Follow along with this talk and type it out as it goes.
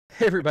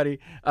Hey, everybody.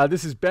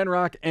 This is Ben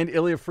Rock and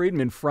Illya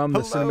Friedman from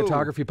the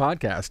Cinematography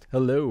podcast.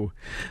 Hello.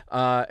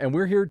 And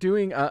we're here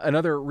doing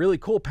another really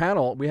cool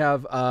panel. We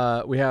have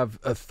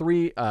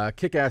three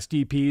kick-ass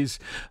DPs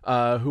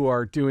who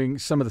are doing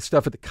some of the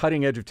stuff at the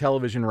cutting edge of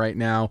television right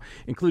now,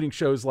 including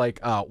shows like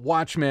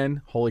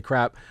Watchmen, holy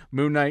crap,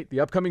 Moon Knight, the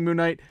upcoming Moon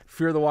Knight,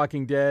 Fear the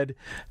Walking Dead,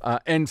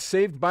 and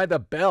Saved by the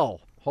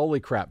Bell.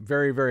 Holy crap.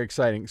 Very, very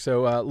exciting.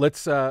 So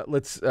let's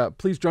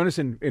please join us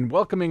in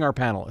welcoming our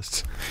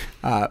panelists.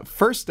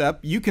 First up,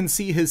 you can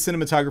see his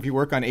cinematography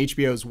work on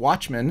HBO's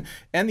Watchmen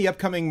and the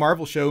upcoming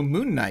Marvel show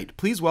Moon Knight.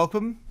 Please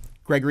welcome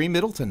Gregory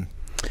Middleton.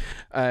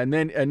 And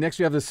then next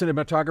we have the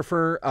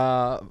cinematographer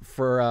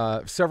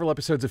for several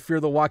episodes of Fear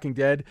the Walking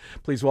Dead.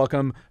 Please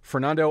welcome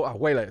Fernando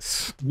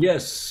Argüelles.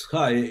 Yes,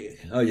 hi,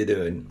 how you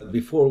doing?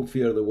 Before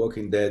Fear the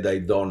Walking Dead,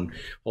 I've done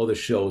other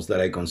shows that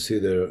I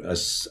consider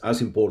as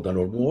important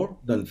or more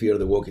than Fear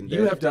the Walking Dead.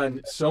 You have done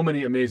so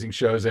many amazing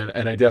shows,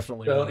 and I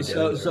definitely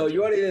So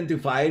you are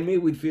identifying me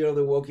with Fear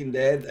the Walking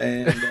Dead,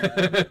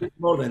 and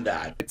more than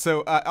that.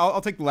 So I'll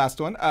take the last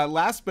one.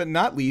 Last but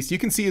not least, you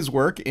can see his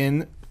work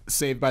in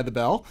Saved by the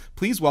Bell.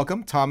 Please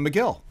welcome Tom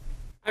Magill.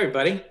 Hi,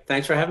 everybody.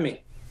 Thanks for having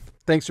me.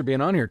 Thanks for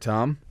being on here,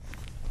 Tom.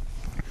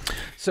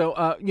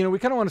 So, we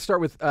kind of want to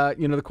start with,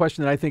 the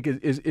question that I think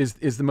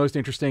is the most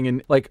interesting.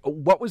 And like,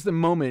 what was the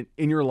moment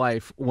in your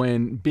life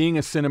when being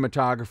a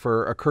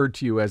cinematographer occurred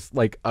to you as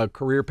like a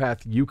career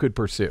path you could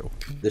pursue?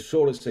 The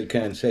shortest I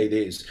can say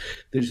this,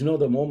 there's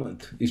not a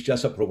moment. It's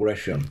just a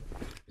progression.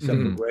 It's a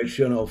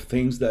progression of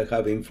things that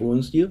have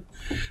influenced you,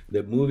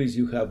 the movies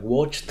you have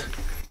watched,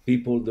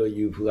 people that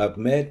you have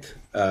met,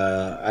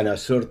 and a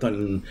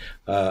certain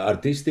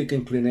artistic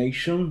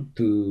inclination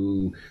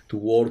to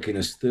work in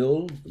a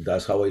still.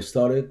 That's how I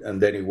started, and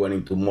then it went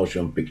into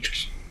motion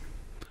pictures.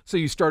 So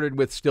you started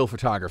with still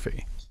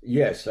photography?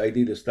 Yes, I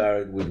did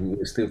start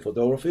with still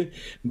photography,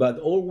 but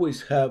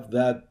always have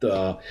that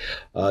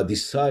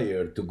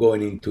desire to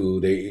going into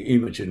the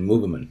imaging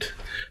movement,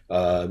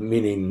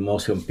 meaning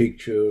motion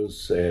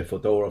pictures,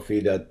 photography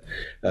that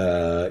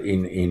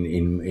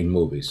in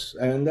movies.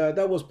 And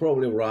that was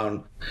probably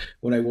around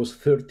when I was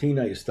 13.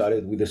 I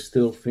started with the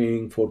still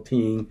thing.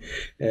 14,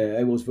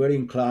 I was very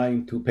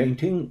inclined to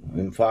painting.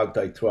 In fact,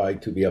 I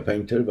tried to be a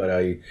painter, but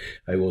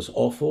I was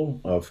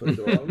awful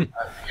further on.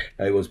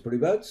 I was pretty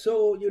bad.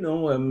 So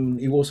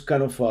it was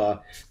kind of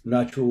a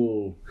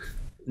natural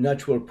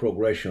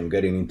progression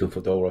getting into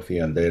photography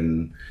and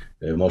then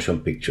motion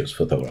pictures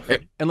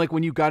photography. And like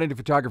when you got into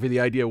photography, the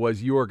idea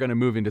was you were going to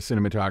move into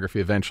cinematography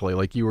eventually.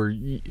 Like were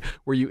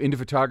you into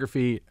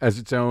photography as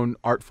its own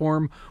art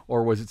form,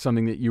 or was it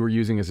something that you were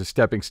using as a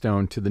stepping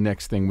stone to the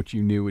next thing, which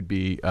you knew would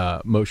be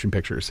motion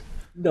pictures?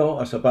 No,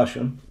 as a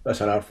passion,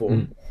 as an art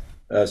form,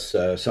 as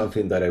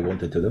something that I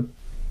wanted to do.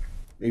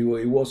 It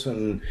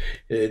wasn't.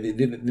 It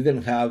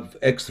didn't have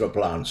extra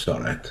plans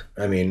on it.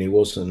 I mean, it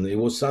wasn't. It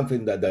was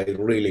something that I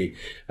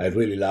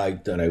really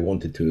liked and I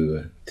wanted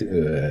to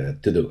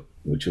do,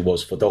 which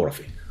was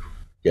photography.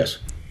 Yes.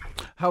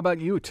 How about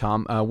you,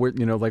 Tom?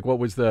 What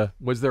was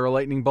there a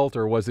lightning bolt,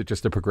 or was it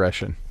just a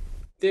progression?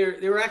 There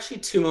were actually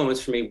two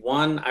moments for me.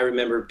 One, I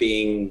remember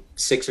being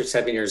 6 or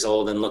 7 years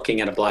old and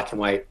looking at a black and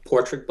white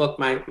portrait book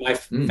my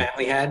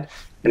family had,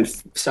 and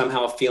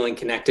somehow feeling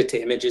connected to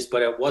images.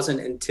 But it wasn't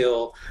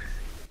until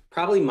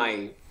probably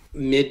my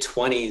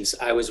mid-20s,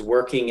 I was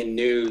working in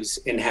news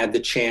and had the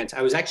chance.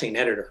 I was actually an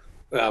editor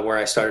where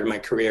I started my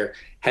career,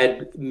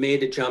 had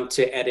made a jump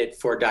to edit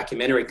for a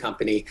documentary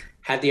company,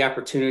 had the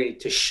opportunity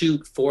to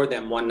shoot for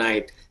them one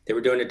night. They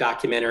were doing a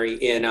documentary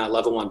in a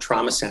level 1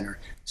 trauma center.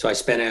 So I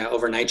spent an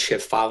overnight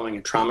shift following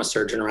a trauma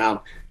surgeon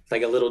around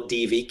like a little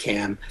DV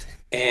cam.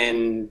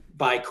 And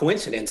by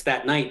coincidence,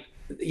 that night,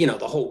 the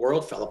whole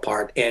world fell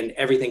apart and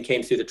everything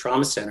came through the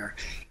trauma center.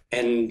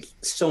 And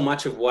so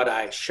much of what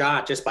I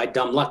shot, just by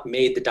dumb luck,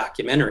 made the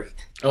documentary.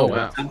 Oh,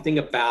 wow. Something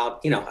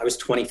about, I was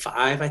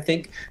 25, I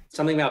think.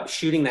 Something about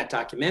shooting that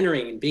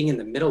documentary and being in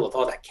the middle of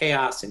all that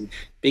chaos and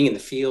being in the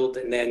field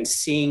and then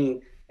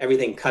seeing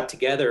everything cut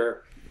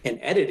together and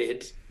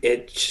edited,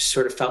 it just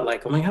sort of felt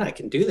like, oh my God, I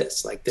can do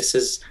this. Like, this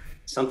is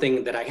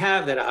something that I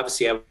have that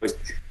obviously I would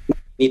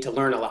need to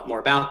learn a lot more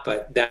about,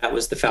 but that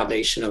was the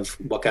foundation of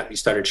what got me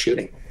started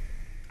shooting.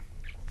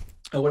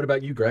 What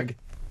about you, Greg?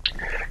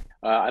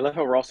 I love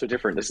how we're all so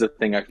different. This is the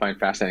thing I find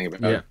fascinating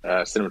about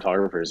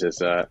cinematographers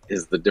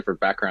is the different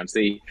backgrounds.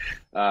 Okay,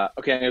 I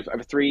have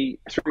a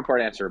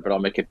three-part answer, but I'll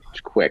make it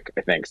quick,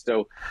 I think.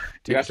 So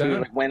you asked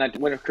me when it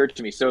occurred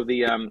to me. So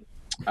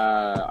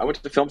I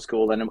went to film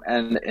school,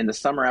 and in the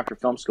summer after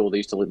film school, they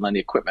used to lend the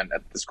equipment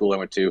at the school I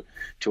went to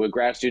a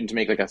grad student to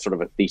make like a sort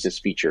of a thesis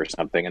feature or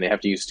something, and they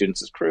have to use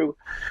students as crew.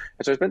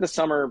 And so I spent the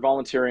summer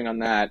volunteering on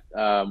that,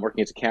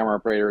 working as a camera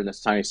operator in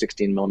this tiny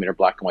 16 millimeter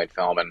black and white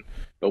film.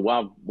 But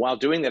while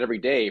doing that every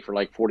day for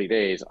like 40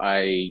 days,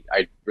 I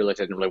realized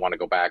I didn't really want to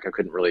go back. I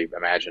couldn't really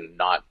imagine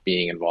not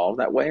being involved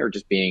that way or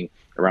just being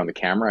around the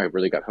camera. I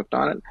really got hooked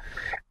on it.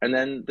 And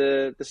then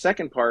the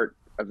second part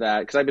of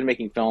that, because I've been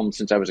making films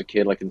since I was a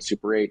kid, like in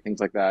Super 8, things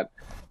like that.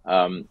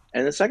 And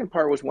the second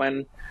part was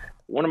when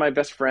one of my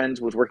best friends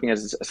was working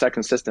as a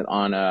second assistant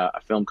on a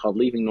film called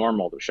Leaving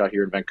Normal that was shot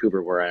here in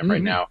Vancouver, where I am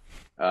right now.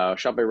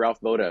 Shot by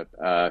Ralph Boda.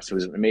 So he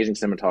was an amazing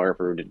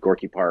cinematographer who did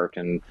Gorky Park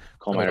and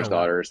Coal Miner's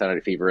Daughter, Saturday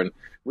Night Fever, and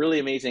really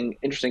amazing,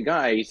 interesting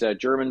guy. He's a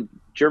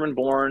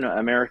German-born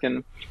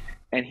American.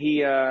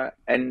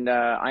 And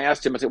I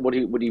asked him, I said, would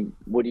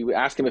you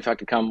ask him if I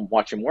could come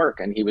watch him work?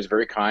 And he was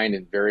very kind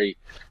and very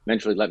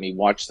eventually let me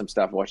watch some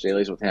stuff, watch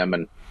dailies with him,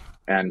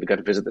 and got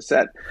to visit the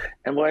set.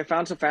 And what I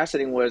found so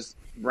fascinating was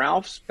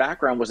Ralph's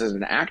background was as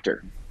an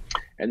actor.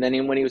 And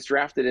then when he was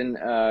drafted in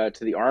to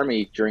the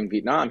Army during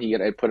Vietnam, he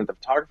had put in the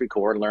photography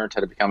corps and learned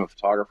how to become a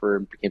photographer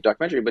and became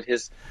documentary. But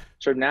his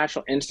sort of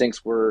natural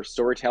instincts were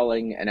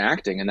storytelling and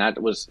acting, and that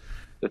was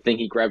the thing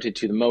he gravitated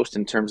to the most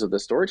in terms of the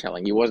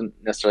storytelling. He wasn't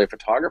necessarily a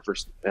photographer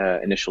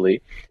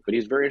initially, but he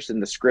was very interested in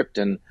the script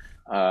and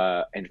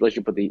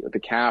relationship with the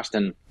cast.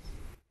 And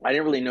I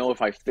didn't really know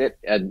if I fit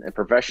a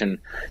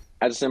profession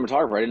as a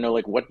cinematographer. I didn't know,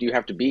 like, what do you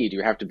have to be? Do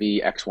you have to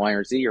be X, Y,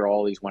 or Z, or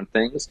all these one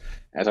things?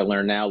 As I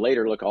learned now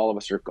later, look, all of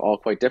us are all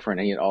quite different,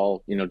 and yet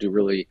all, do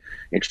really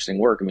interesting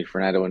work. I mean,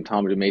 Fernando and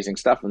Tom do amazing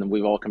stuff, and then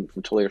we've all come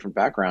from totally different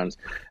backgrounds.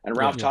 And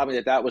Ralph taught me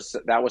that was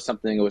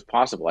something that was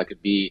possible. I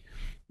could be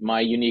my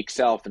unique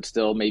self and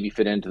still maybe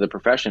fit into the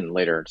profession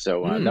later.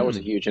 So that was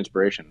a huge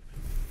inspiration.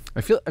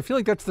 I feel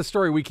like that's the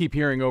story we keep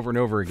hearing over and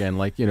over again,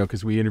 like,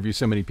 because we interview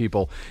so many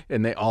people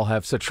and they all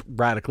have such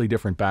radically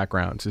different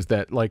backgrounds, is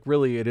that, like,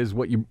 really it is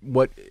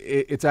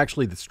it's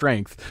actually the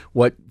strength,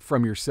 what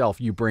from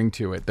yourself you bring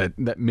to it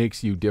that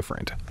makes you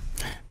different.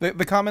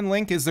 The common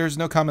link is there's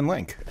no common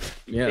link.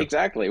 Yeah,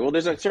 exactly. Well,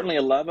 there's certainly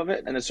a love of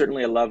it, and there's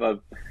certainly a love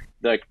of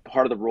the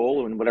part of the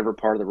role and whatever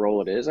part of the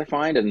role it is, I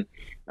find. And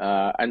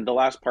the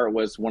last part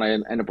was when I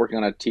ended up working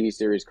on a TV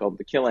series called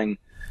The Killing.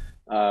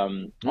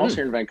 Also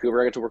here in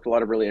Vancouver, I got to work with a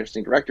lot of really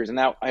interesting directors, and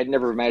now I had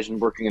never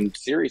imagined working in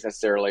series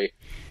necessarily.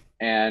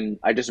 And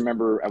I just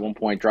remember at one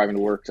point driving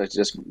to work, I was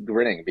just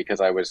grinning because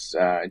I was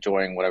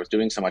enjoying what I was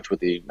doing so much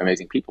with the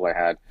amazing people I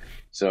had.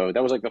 So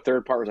that was like the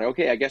third part. Was like,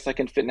 okay, I guess I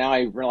can fit now.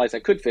 I realized I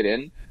could fit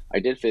in. I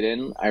did fit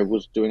in. I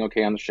was doing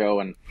okay on the show,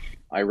 and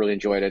I really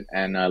enjoyed it,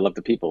 and I loved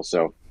the people.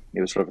 So it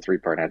was sort of a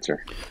three-part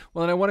answer.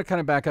 Well, and I want to kind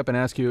of back up and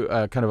ask you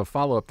kind of a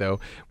follow-up, though,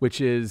 which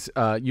is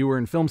you were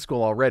in film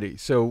school already.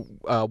 So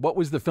what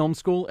was the film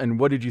school, and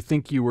what did you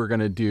think you were going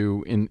to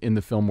do in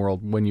the film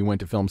world when you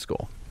went to film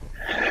school?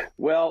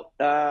 Well,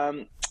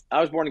 I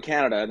was born in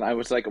Canada, and I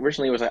was like,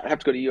 originally it was I have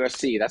to go to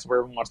USC. That's where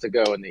everyone wants to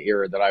go in the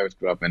era that I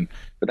grew up in.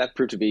 But that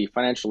proved to be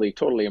financially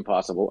totally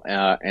impossible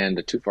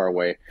and too far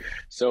away.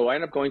 So I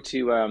ended up going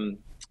to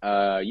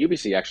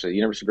UBC, actually,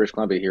 University of British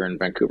Columbia here in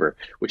Vancouver,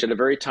 which had a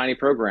very tiny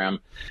program.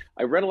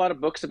 I read a lot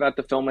of books about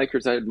the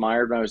filmmakers I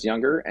admired when I was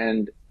younger,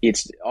 and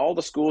it's all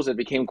the schools that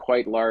became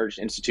quite large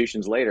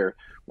institutions later.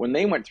 When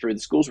they went through, the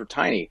schools were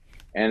tiny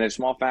and a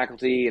small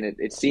faculty, and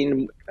it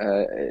seemed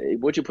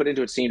what you put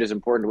into it seemed as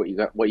important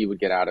to what you would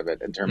get out of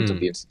it in terms of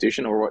the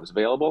institution or what was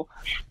available.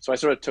 So I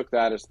sort of took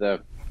that as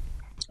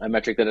a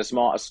metric that a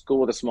school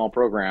with a small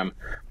program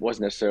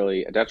wasn't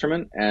necessarily a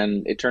detriment,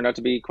 and it turned out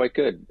to be quite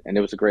good. And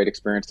it was a great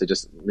experience to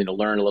just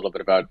learn a little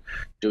bit about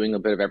doing a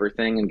bit of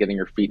everything and getting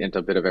your feet into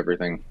a bit of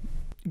everything.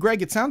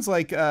 Greg, it sounds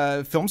like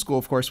film school,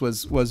 of course,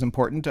 was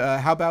important.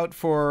 How about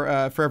for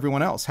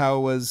everyone else?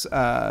 Was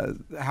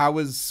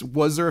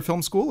there a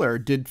film school, or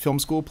did film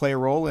school play a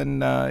role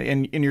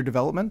in your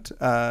development?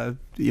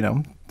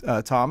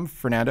 Tom,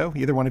 Fernando,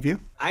 either one of you?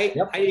 I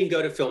didn't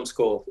go to film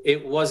school.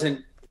 It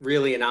wasn't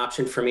really an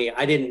option for me.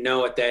 I didn't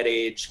know at that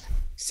age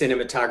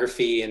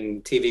cinematography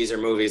and TVs or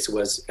movies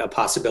was a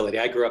possibility.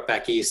 I grew up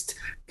back east,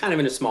 kind of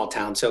in a small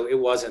town, so it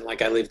wasn't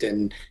like I lived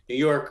in New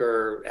York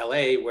or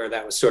LA where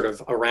that was sort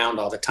of around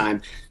all the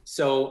time.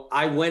 So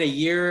I went a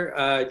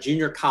year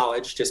junior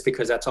college just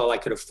because that's all I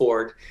could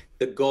afford.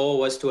 The goal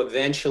was to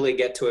eventually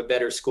get to a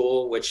better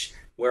school, which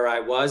where I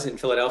was in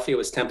Philadelphia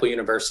was Temple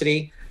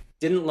University.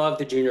 Didn't love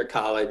the junior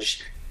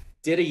college.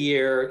 Did a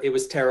year, it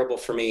was terrible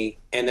for me.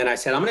 And then I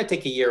said, I'm going to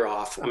take a year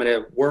off. I'm going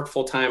to work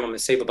full time. I'm going to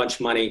save a bunch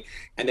of money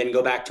and then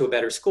go back to a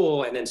better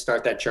school and then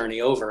start that journey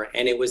over.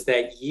 And it was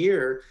that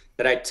year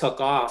that I took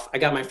off. I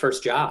got my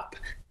first job.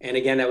 And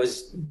again, that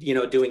was,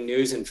 doing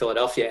news in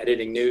Philadelphia,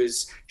 editing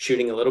news,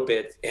 shooting a little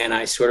bit. And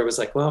I sort of was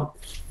like, well,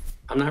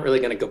 I'm not really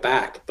going to go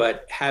back.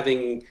 But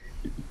having,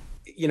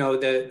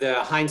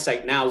 the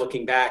hindsight now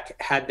looking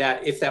back,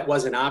 if that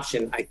was an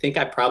option, I think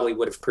I probably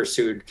would have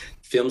pursued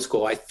film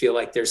school. I feel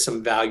like there's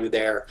some value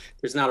there.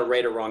 There's not a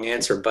right or wrong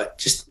answer, but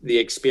just the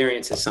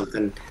experience is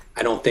something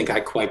I don't think I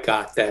quite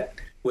got that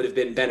would have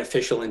been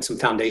beneficial in some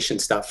foundation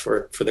stuff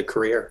for the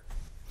career.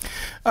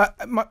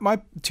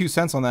 My 2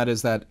 cents on that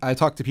is that I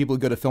talk to people who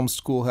go to film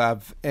school who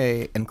have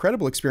a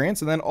incredible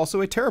experience and then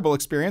also a terrible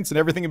experience and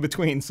everything in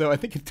between. So I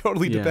think it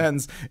totally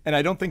depends. And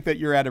I don't think that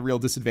you're at a real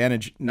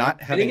disadvantage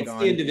not having gone. I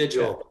think it's the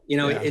individual.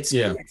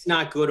 It's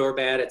not good or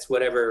bad. It's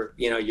whatever,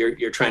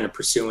 you're trying to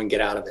pursue and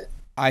get out of it.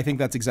 I think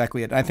that's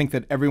exactly it. I think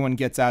that everyone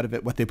gets out of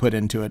it what they put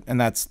into it, and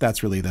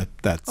that's really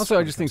that's. Also,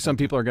 I just think some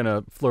people are going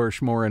to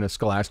flourish more in a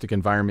scholastic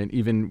environment.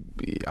 Even,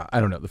 I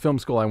don't know, the film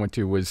school I went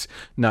to was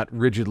not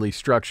rigidly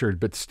structured,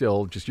 but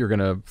still, just you're going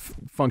to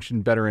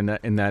function better in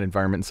that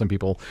environment. And some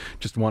people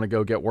just want to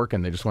go get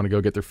working. They just want to go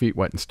get their feet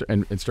wet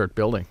and start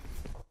building.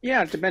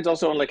 Yeah, it depends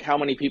also on like how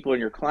many people in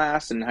your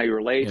class and how you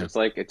relate. Yeah. It's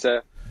like it's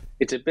a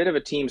bit of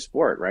a team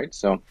sport, right?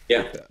 So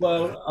yeah.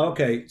 Well,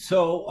 okay.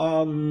 So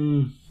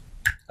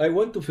I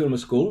went to film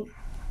school.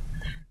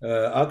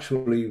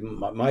 Actually,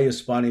 my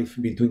span is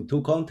between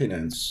two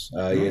continents.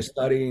 I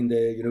studied in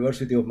the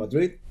University of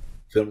Madrid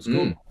film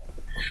school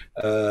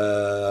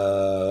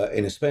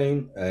in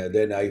Spain.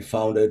 Then I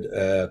founded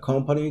a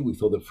company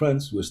with other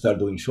friends. We started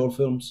doing short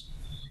films.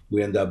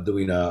 We ended up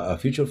doing a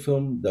feature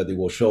film that it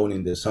was shown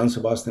in the San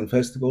Sebastian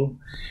Festival.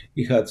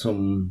 It had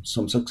some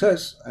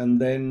success. And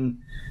then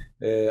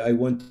I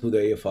went to the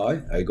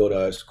AFI. I got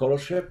a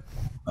scholarship,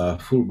 a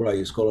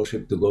Fulbright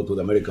scholarship to go to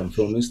the American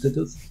Film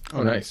Institute.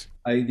 Oh, nice.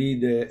 I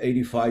did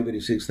 85,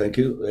 86, thank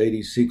you,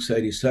 86,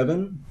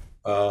 87.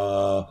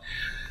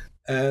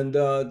 And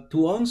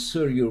to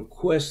answer your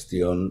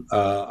question,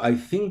 I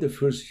think the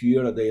first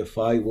year at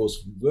AFI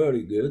was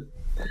very good.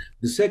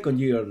 The second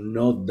year,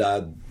 not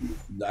that.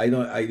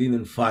 I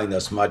didn't find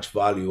as much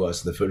value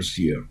as the first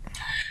year.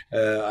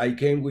 I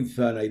came with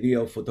an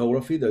idea of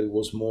photography that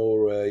was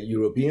more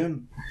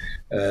European,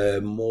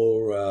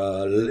 more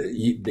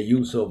the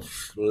use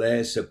of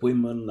less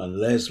equipment and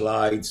less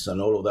lights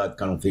and all of that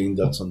kind of thing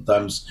that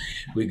sometimes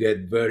we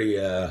get very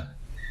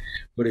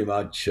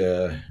much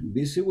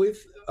busy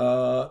with.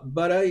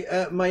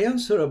 But my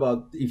answer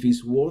about if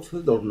it's worth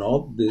it or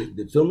not,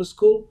 the film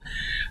school,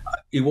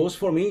 it was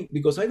for me,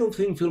 because I don't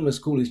think film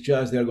school is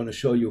just they're going to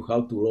show you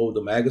how to load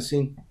the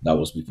magazine. That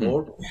was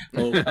before.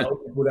 Or how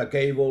to put a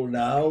cable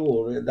now,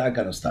 or that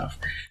kind of stuff.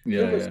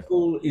 Film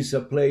school is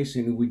a place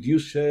in which you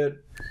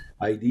share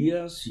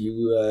ideas,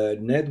 you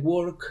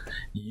network,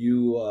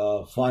 you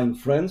find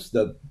friends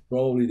that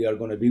probably they are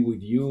going to be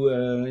with you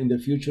in the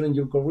future in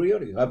your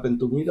career. It happened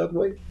to me that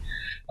way.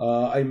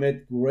 I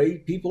met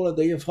great people at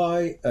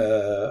AFI,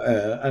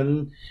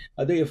 and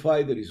at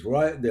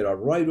AFI there are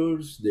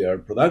writers, there are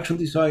production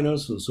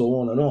designers, and so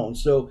on and on.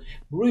 So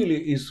really,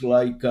 it's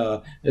like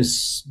a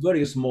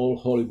very small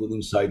Hollywood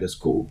inside the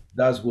school.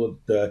 That's what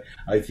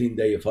I think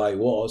the AFI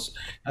was,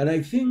 and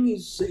I think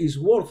it's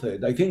worth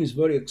it. I think it's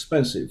very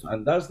expensive,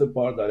 and that's the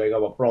part that I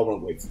have a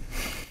problem with.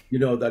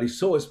 That is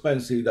so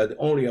expensive that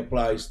only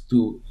applies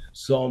to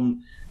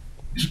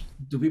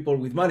people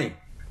with money.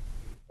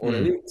 Or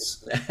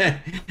elites.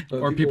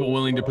 or people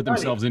willing to put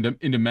themselves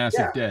into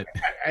massive debt.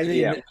 I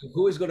mean,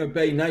 who is going to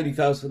pay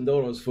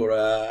 $90,000 for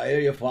a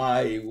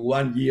AFI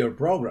 1 year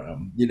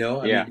program? I mean,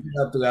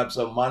 you have to have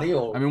some money.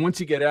 I mean, once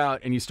you get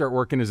out and you start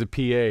working as a PA,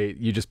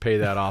 you just pay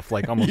that off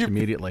like almost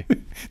immediately.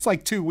 It's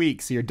like 2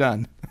 weeks, you're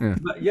done.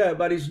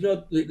 But it's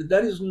not.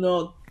 That is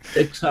not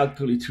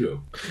exactly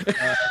true.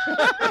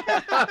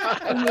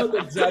 Not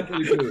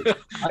exactly true.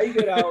 I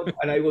get out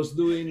and I was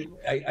doing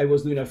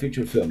a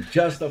feature film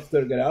just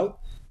after Get Out.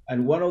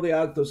 And one of the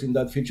actors in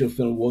that feature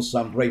film was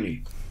Sam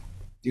Raimi.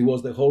 It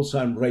was the whole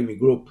Sam Raimi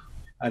group.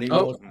 And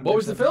what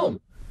was the film?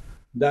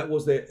 That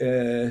was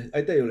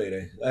I tell you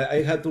later.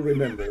 I had to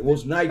remember. It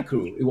was Night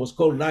Crew. It was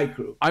called Night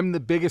Crew. I'm the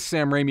biggest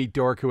Sam Raimi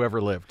dork who ever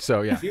lived.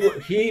 So yeah.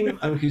 Him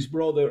and his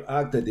brother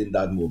acted in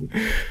that movie.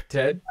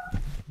 Ted?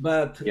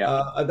 But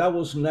that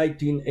was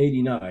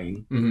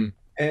 1989. Mm-hmm.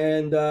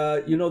 And,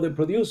 the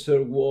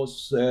producer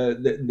was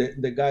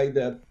the guy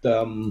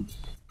that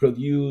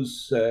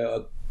produced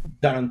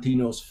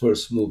Tarantino's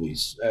first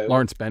movies.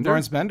 Lawrence Bender?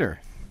 Lawrence Bender.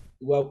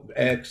 Well,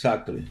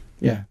 exactly.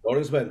 Yeah.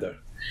 Lawrence Bender.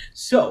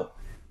 So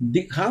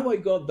how I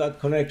got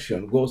that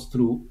connection goes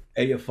through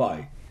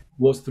AFI.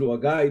 Was through a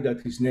guy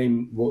that his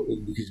name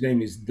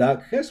is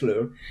Doug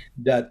Hessler,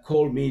 that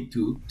called me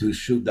to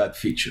shoot that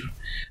feature.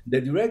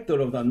 The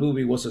director of that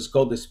movie was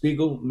Scott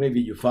Spiegel.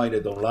 Maybe you find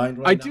it online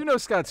right now. I do know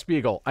Scott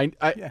Spiegel. I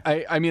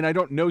mean, I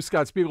don't know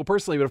Scott Spiegel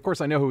personally, but of course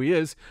I know who he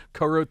is.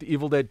 Co-wrote The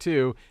Evil Dead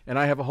 2, and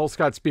I have a whole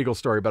Scott Spiegel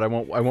story, but I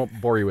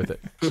won't bore you with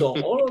it. So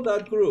all of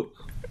that group,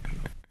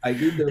 I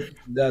did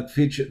that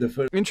feature, the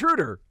first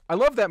Intruder. I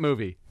love that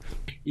movie.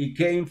 It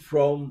came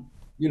from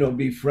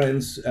be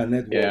friends and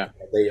network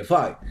at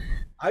AFI.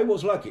 I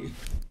was lucky.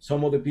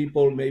 Some of the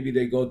people, maybe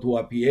they go to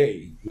a PA,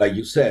 like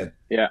you said.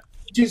 Yeah.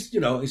 Just,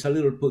 it's a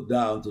little put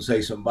down to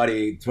say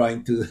somebody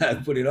trying to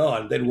put it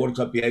on, then works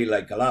a PA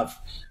like a laugh.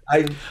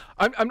 I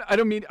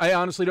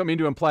honestly don't mean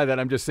to imply that.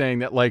 I'm just saying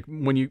that, like,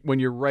 when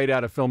you're right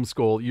out of film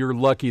school, you're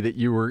lucky that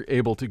you were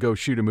able to go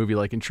shoot a movie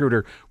like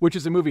Intruder, which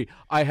is a movie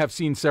I have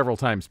seen several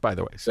times, by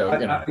the way. So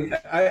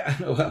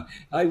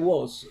I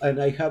was, and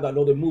I had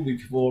another movie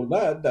before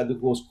that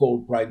was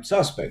called Prime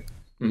Suspect.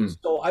 Mm-hmm.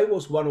 So I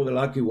was one of the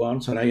lucky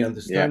ones, and I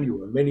understand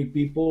you. Many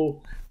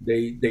people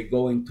they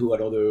go into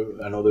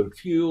another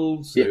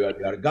fields. They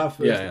are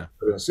gaffers,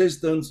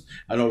 assistants,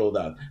 and all of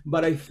that.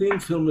 But I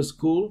think film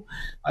school,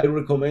 I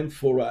recommend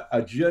for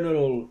a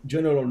general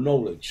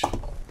knowledge.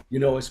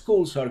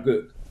 Schools are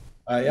good.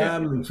 I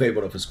am in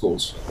favor of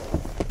schools.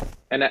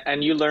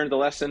 And you learned the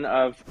lesson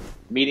of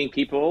meeting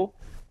people,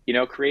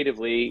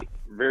 creatively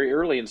very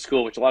early in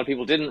school, which a lot of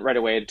people didn't right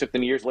away. It took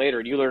them years later,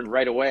 and you learned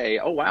right away,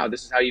 oh wow,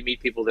 this is how you meet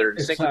people that are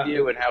in sync with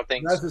you and how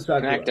things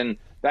connect. And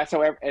that's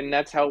how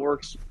it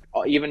works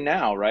even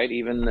now, right?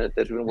 Even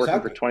that's been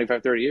working for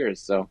 25, 30 years.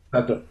 So.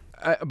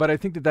 But I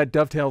think that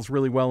dovetails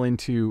really well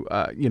into,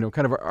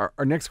 kind of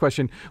our next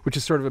question, which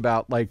is sort of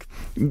about like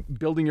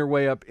building your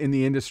way up in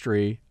the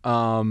industry.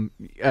 And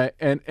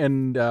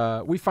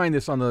we find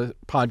this on the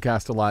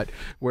podcast a lot,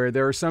 where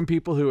there are some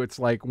people who it's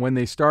like when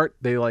they start,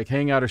 they like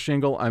hang out a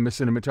shingle. I'm a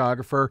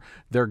cinematographer.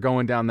 They're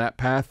going down that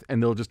path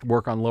and they'll just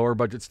work on lower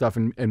budget stuff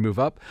and move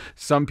up.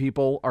 Some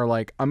people are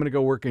like, I'm going to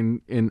go work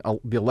in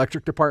the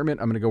electric department.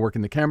 I'm going to go work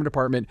in the camera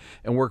department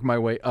and work my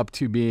way up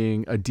to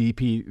being a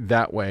DP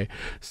that way.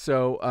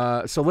 So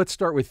let's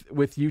start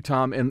with you,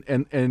 Tom,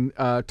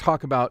 and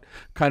talk about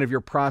kind of your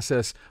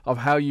process of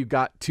how you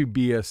got to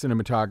be a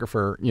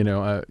cinematographer,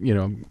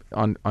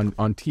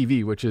 on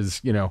TV, which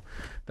is,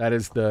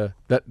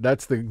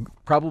 that's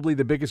probably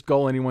the biggest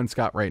goal anyone's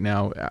got right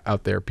now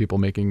out there. People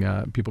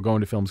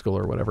going to film school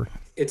or whatever.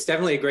 It's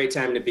definitely a great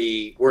time to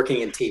be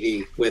working in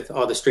TV with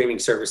all the streaming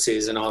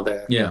services and all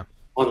the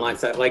online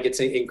stuff. Like, it's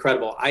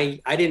incredible. I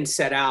didn't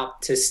set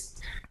out to.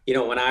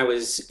 When I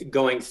was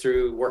going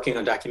through working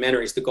on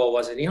documentaries, the goal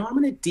wasn't, I'm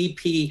going to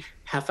DP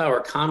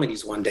half-hour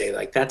comedies one day.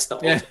 Like, that's the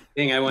whole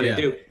thing I want to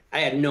do. I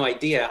had no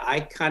idea.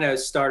 I kind of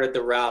started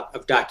the route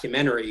of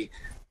documentary,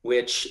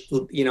 which,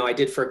 I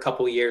did for a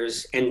couple of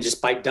years. And just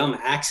by dumb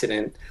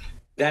accident,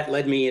 that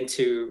led me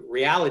into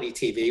reality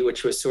TV,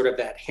 which was sort of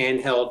that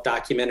handheld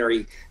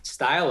documentary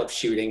style of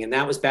shooting. And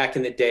that was back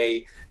in the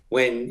day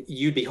when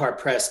you'd be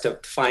hard-pressed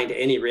to find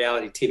any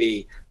reality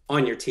TV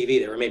on your TV.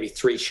 There were maybe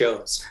 3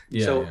 shows.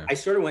 I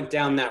sort of went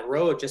down that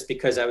road just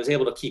because I was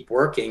able to keep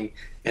working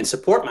and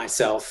support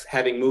myself,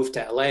 having moved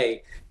to LA.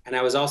 And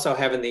I was also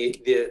having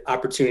the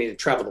opportunity to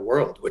travel the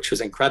world, which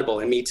was incredible,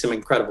 and meet some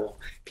incredible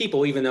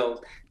people, even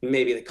though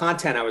maybe the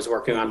content I was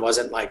working on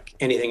wasn't like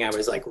anything I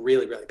was like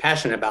really, really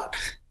passionate about.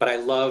 But I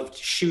loved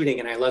shooting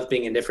and I loved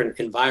being in different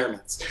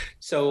environments.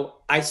 So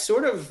I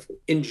sort of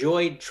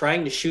enjoyed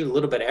trying to shoot a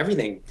little bit of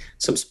everything.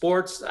 Some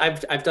sports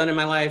I've done in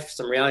my life,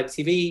 some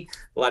reality TV,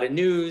 a lot of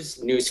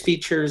news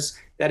features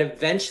that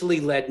eventually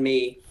led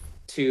me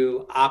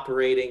to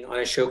operating on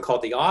a show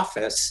called The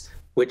Office,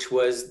 which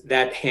was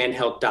that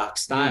handheld doc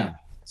style.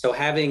 So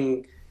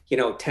having,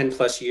 10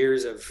 plus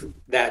years of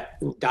that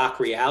doc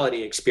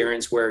reality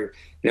experience where,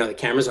 the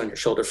camera's on your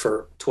shoulder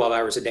for 12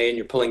 hours a day and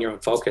you're pulling your own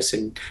focus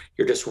and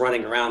you're just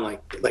running around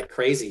like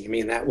crazy. I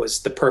mean, that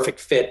was the perfect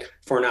fit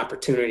for an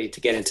opportunity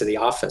to get into The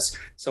Office.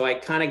 So I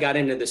kind of got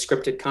into the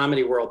scripted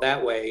comedy world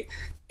that way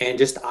and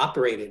just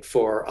operated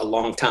for a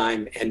long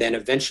time. And then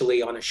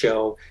eventually on a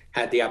show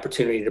had the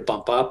opportunity to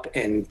bump up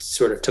and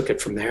sort of took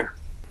it from there.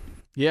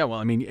 Yeah, well,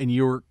 I mean, and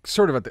you were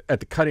sort of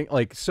at the cutting,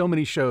 like so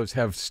many shows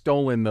have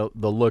stolen the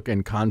look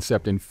and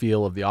concept and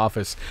feel of The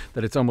Office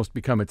that it's almost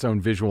become its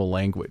own visual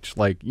language.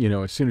 Like,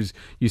 as soon as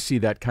you see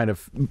that kind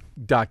of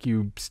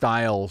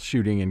docu-style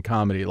shooting in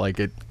comedy,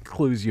 like it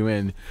clues you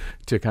in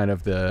to kind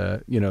of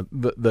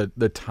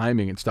the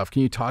timing and stuff.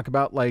 Can you talk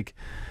about like,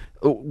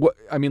 what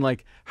I mean,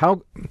 like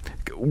how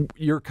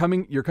you're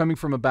coming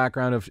from a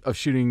background of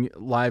shooting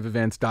live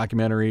events,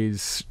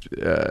 documentaries,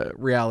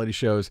 reality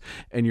shows,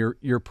 and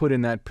you're put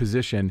in that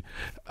position.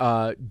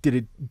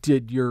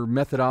 Did your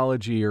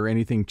methodology or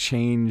anything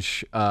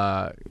change?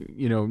 Now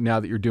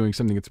that you're doing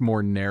something that's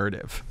more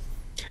narrative.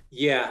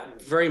 Yeah,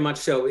 very much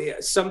so.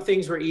 Some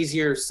things were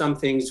easier. Some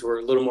things were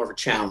a little more of a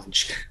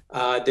challenge.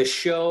 The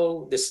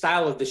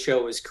style of the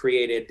show was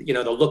created,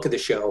 the look of the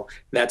show,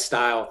 that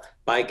style,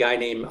 by a guy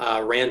named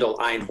Randall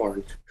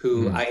Einhorn,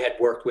 who I had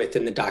worked with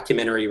in the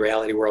documentary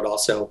reality world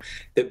also.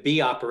 The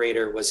B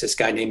operator was this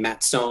guy named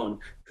Matt Sohn,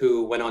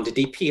 who went on to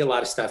DP a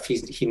lot of stuff.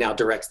 He now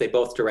directs. They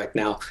both direct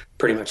now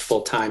pretty much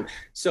full time.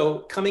 So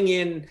coming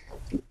in,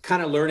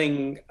 kind of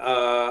learning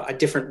a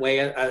different way,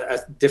 a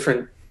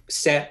different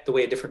set, the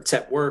way a different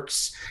set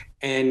works.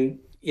 And,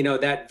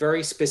 that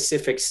very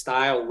specific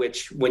style,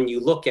 which when you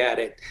look at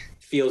it,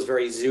 feels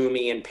very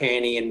zoomy and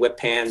panny and whip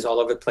pans all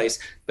over the place.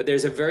 But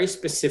there's a very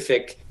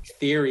specific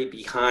theory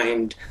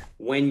behind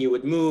when you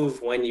would move,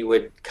 when you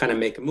would kind of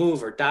make a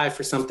move or dive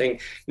for something. And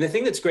the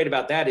thing that's great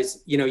about that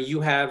is,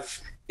 you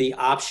have the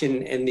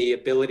option and the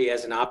ability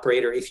as an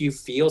operator, if you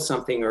feel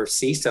something or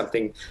see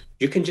something,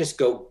 you can just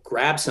go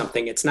grab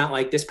something. It's not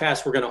like this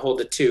pass, we're going to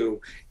hold it 2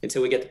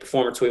 until we get the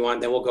performance we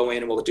want. Then we'll go in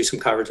and we'll do some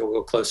coverage. We'll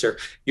go closer.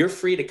 You're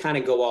free to kind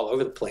of go all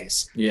over the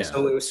place. Yeah.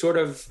 So it was sort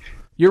of...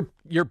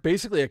 You're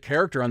basically a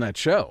character on that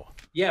show.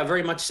 Yeah,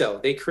 very much so.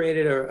 They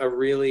created a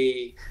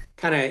really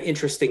kind of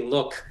interesting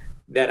look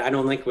that I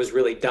don't think was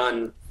really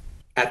done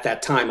at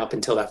that time up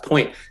until that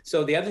point.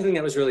 So the other thing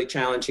that was really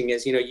challenging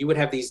is, you would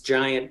have these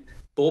giant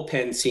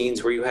bullpen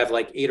scenes where you have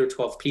like 8 or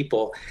 12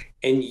 people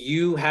and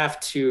you have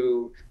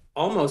to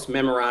almost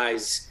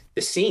memorize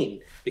the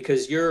scene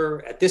because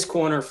you're at this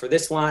corner for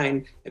this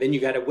line and then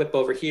you got to whip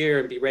over here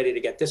and be ready to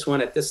get this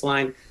one at this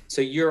line. So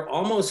you're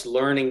almost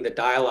learning the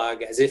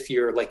dialogue as if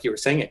you're, like you were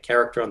saying, a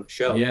character on the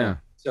show. Yeah.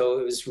 So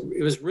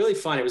it was really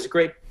fun. It was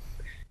a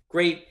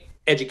great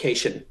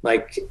education,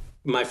 like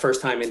my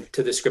first time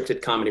into the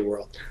scripted comedy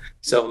world.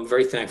 So I'm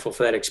very thankful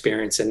for that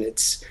experience. And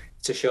it's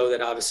a show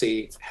that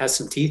obviously has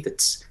some teeth.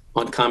 It's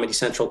on Comedy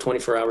Central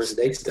 24 hours a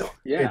day still.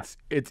 Yeah.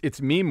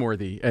 It's meme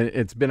worthy.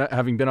 It's been,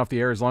 having been off the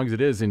air as long as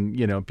it is,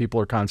 and people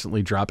are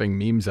constantly dropping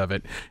memes of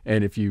it.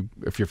 And if you're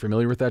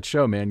familiar with that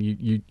show, man,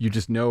 you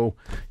just know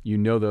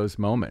those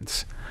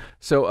moments.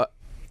 So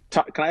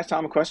can I ask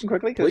Tom a question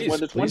quickly?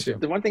 Please do.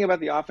 The one thing about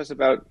The Office,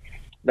 about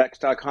that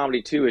style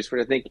comedy too, is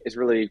what I think is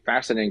really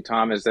fascinating,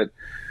 Tom, is that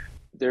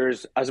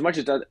there's, as much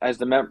as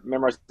the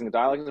memorizing the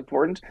dialogue is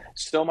important,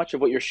 so much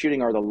of what you're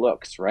shooting are the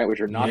looks, right? Which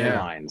are not the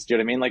lines. Do you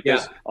know what I mean? Like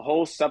there's a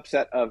whole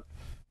subset of,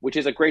 which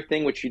is a great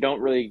thing, which you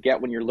don't really get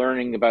when you're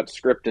learning about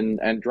script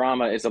and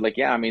drama, is that, like,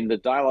 I mean, the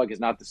dialogue is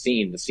not the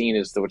scene. The scene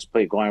is what's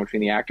going on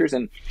between the actors.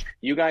 And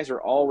you guys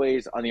are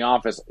always on The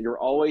Office. You're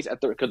always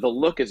because the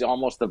look is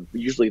almost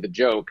usually the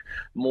joke.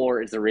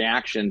 More is the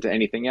reaction to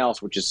anything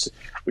else, which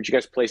you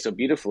guys play so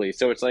beautifully.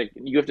 So it's like,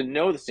 you have to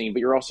know the scene, but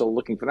you're also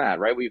looking for that,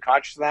 right? Were you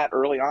conscious of that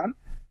early on?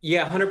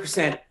 Yeah,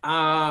 100%.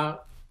 I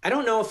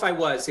don't know if I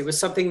was. It was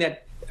something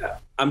that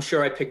I'm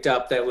sure I picked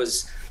up that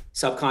was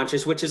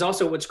subconscious, which is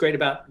also what's great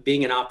about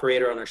being an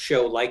operator on a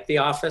show like The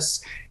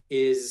Office,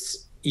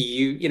 is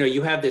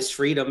you have this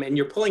freedom and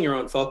you're pulling your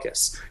own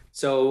focus.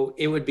 So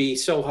it would be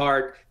so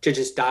hard to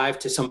just dive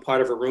to some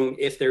part of a room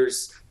if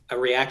there's a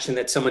reaction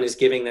that someone is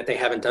giving that they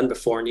haven't done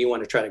before and you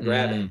want to try to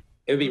grab it.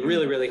 It would be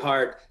really, really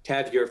hard to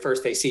have your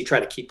first AC try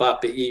to keep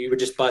up. You would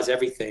just buzz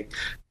everything.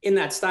 In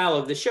that style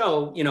of the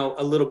show,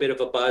 a little bit of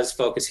a buzz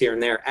focus here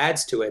and there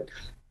adds to it.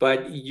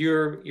 But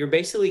you're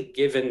basically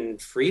given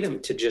freedom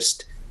to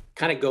just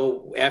kind of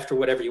go after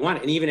whatever you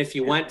want. And even if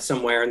you went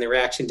somewhere and the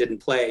reaction didn't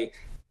play,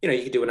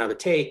 you could do another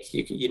take.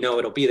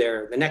 It'll be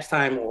there the next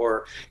time,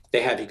 or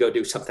they have you go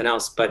do something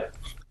else. But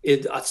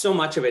so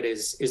much of it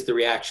is the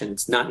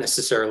reactions, not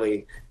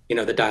necessarily,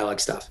 the dialogue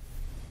stuff.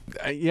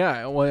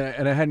 Yeah, well,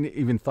 and I hadn't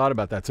even thought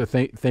about that. So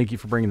thank you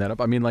for bringing that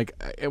up. I mean, like,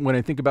 when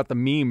I think about the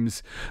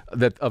memes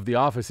of The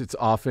Office, it's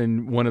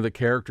often one of the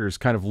characters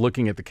kind of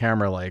looking at the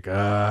camera like,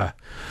 like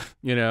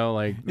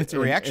it's a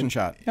reaction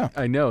shot. Yeah,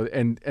 I know,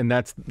 and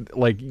that's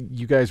like,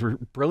 you guys were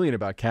brilliant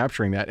about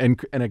capturing that,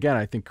 and again,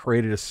 I think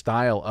created a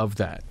style of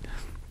that.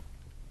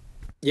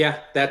 Yeah,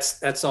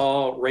 that's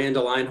all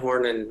Randall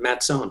Einhorn and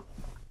Matt Sohn.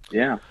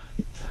 Yeah.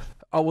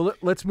 Oh, well,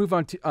 let's move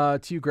on to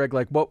you, Greg.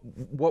 Like, what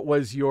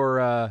was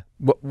your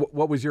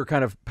what was your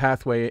kind of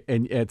pathway?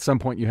 And at some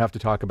point, you have to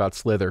talk about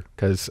Slither,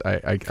 because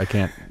I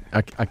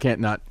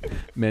can't not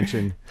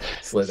mention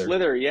Slither.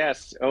 Slither,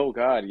 yes. Oh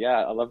God,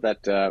 yeah, I love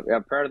that.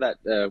 I'm proud of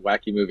that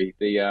wacky movie.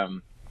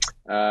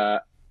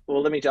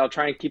 I'll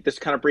try and keep this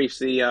kind of brief.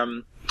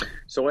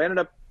 So I ended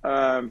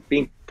up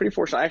being pretty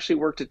fortunate. I actually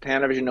worked at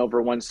Panavision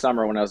over one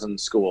summer when I was in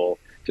school,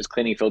 just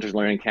cleaning filters,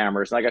 learning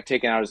cameras. And I got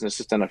taken out as an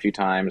assistant a few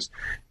times,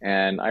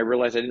 and I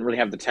realized I didn't really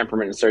have the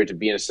temperament necessary to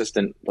be an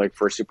assistant like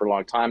for a super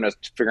long time. And I was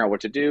figuring out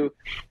what to do.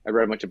 I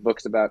read a bunch of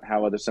books about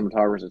how other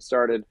cinematographers had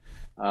started.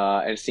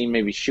 And it seemed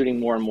maybe shooting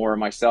more and more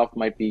myself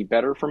might be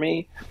better for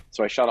me.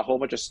 So I shot a whole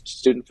bunch of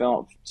student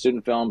films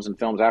and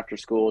films after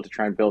school to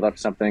try and build up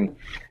something.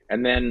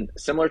 And then,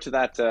 similar to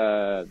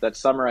that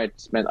summer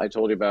I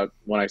told you about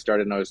when I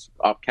started, and I was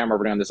off camera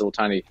working on this little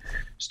tiny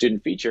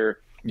student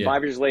feature. Yeah.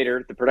 5 years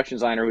later, the production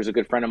designer, who's a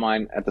good friend of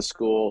mine at the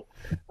school,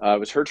 it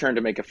was her turn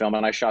to make a film,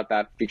 and I shot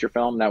that feature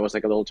film. That was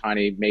like a little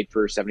tiny, made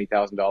for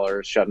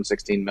 $70,000, shot in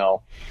 16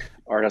 mil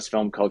art house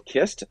film called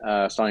Kissed,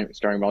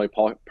 starring Molly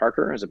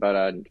Parker. It's about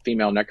a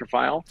female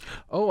necrophile.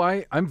 Oh,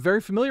 I'm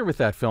very familiar with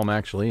that film,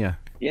 actually. Yeah.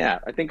 Yeah,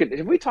 I think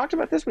have we talked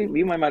about this?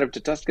 We might have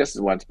discussed this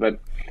once, but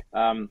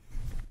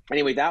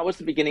anyway, that was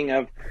the beginning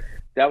of.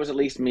 That was at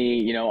least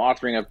me,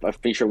 authoring a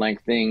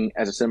feature-length thing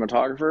as a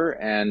cinematographer.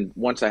 And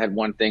once I had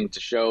one thing to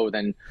show,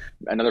 then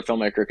another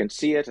filmmaker can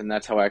see it. And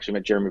that's how I actually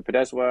met Jeremy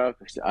Podeswa.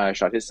 I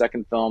shot his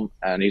second film,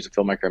 and he's a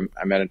filmmaker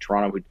I met in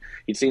Toronto.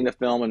 He'd seen the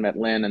film and met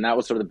Lynn, and that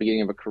was sort of the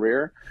beginning of a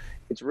career.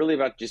 It's really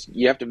about just,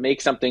 you have to make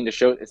something to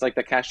show. It's like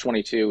the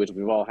catch-22, which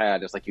we've all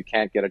had. It's like you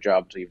can't get a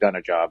job until you've done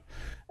a job.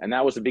 And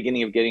that was the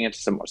beginning of getting into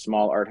some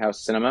small art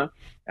house cinema.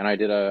 And I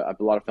did a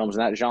lot of films in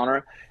that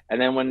genre. And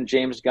then when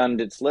James Gunn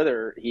did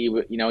Slither, he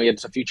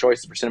had a few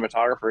choices for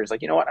cinematographer. He's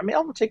like,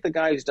 I'll take the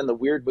guy who's done the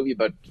weird movie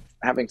about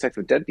having sex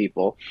with dead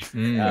people,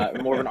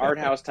 more of an art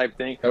house type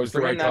thing. That was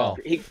the right call.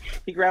 He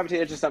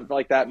gravitated to something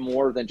like that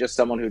more than just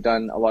someone who'd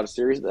done a lot of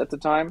series at the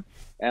time.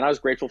 And I was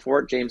grateful for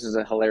it. James is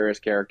a hilarious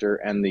character,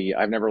 and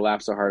I've never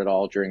laughed so hard at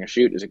all during a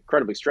shoot. It was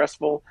incredibly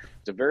stressful.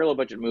 It's a very low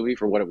budget movie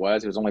for what it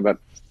was. It was only about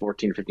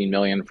 14 or 15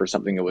 million for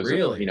something that was,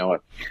 really?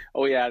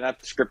 Oh yeah,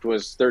 that script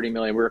was 30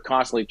 million. We were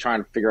constantly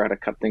trying to figure out how to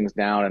cut things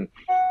down,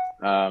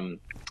 and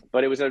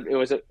but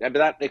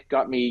it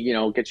got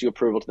me, gets you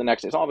approval to the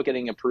next. It's all about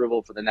getting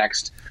approval for the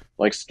next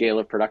scale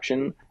of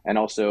production, and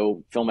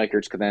also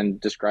filmmakers can then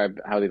describe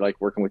how they like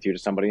working with you to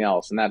somebody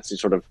else, and that's you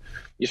sort of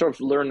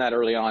learn that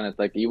early on. It's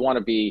like you want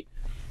to be.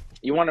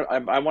 you want to.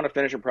 I want to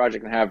finish a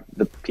project and have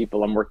the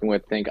people I'm working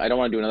with think I don't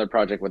want to do another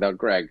project without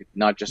Greg.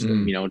 Not just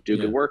do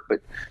good work,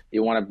 but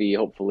you want to be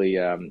hopefully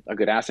a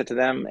good asset to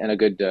them and a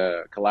good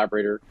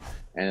collaborator,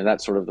 and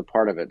that's sort of the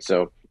part of it.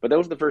 So, but that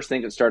was the first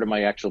thing that started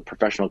my actual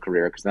professional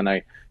career, because then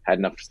I had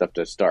enough stuff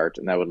to start,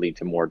 and that would lead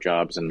to more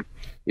jobs, and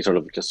you sort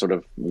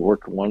of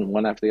work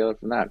one after the other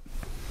from that.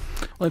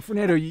 Well, and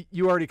Fernando,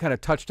 you already kind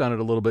of touched on it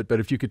a little bit, but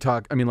if you could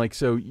talk, I mean, like,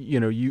 so,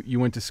 you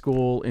went to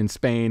school in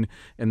Spain,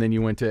 and then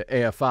you went to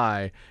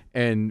AFI,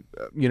 and,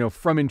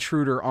 from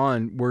Intruder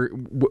on, were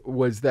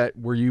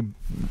you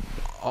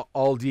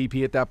all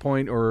DP at that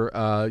point, or,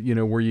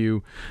 were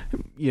you,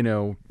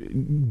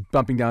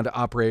 bumping down to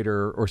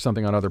operator or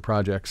something on other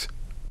projects?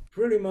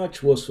 Pretty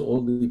much was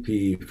all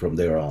DP from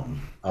there on.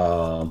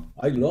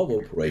 I love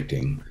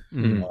operating.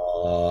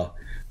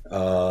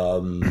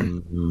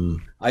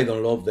 I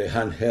don't love the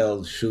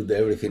handheld, shoot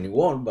everything you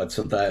want, but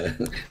sometimes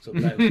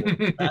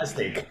it's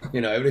plastic.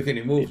 Everything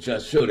you move,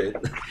 just shoot it.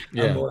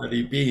 Yeah. I'm more a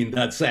DP in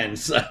that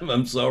sense.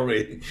 I'm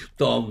sorry,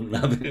 Tom,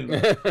 nothing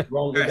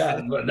wrong with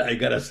that, but I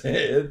gotta say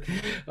it.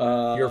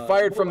 You're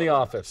fired from the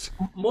office.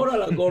 More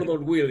like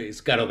Gordon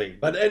Willis kind of thing.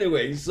 But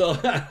anyway, so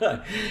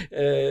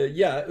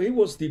it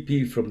was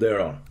DP from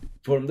there on.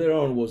 From there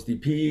on was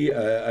DP.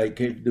 I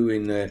kept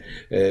doing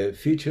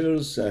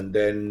features, and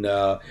then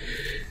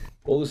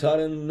all of a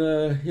sudden,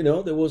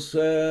 there was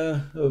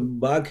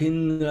back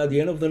at the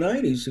end of the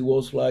 90s, it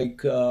was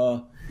like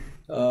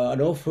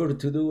an offer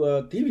to do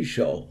a TV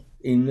show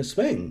in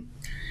Spain,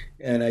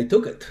 and I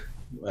took it.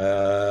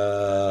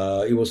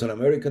 It was an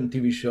American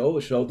TV show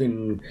shot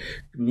in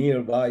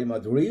nearby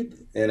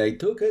Madrid, and I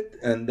took it,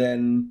 and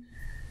then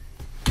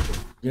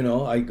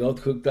I got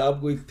hooked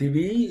up with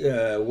TV,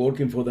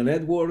 working for the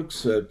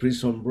networks,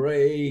 Prison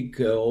Break,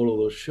 all of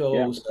those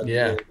shows.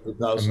 Yeah.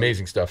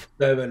 Amazing stuff.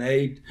 7,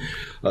 8.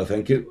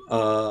 Thank you.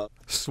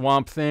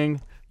 Swamp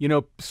Thing.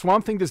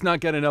 Swamp Thing does not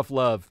get enough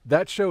love.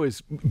 That show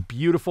is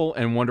beautiful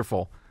and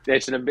wonderful.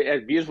 It's a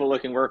beautiful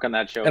looking work on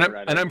that show.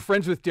 And I'm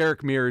friends with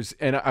Derek Mears,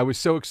 and I was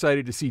so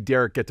excited to see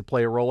Derek get to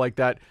play a role like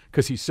that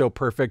because he's so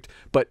perfect.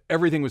 But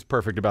everything was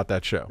perfect about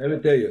that show. Let me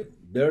tell you,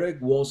 Derek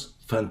was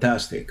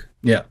fantastic.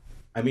 Yeah.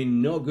 I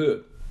mean, no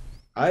good.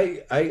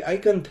 I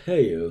can tell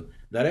you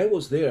that I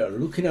was there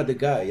looking at the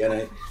guy,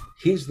 and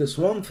he's the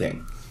Swamp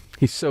Thing.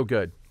 He's so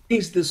good.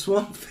 He's the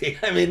Swamp Thing.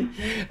 I mean,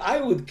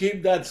 I would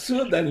keep that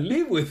suit and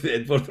live with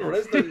it for the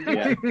rest of the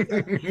life.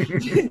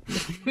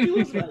 He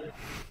was like,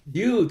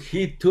 dude,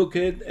 he took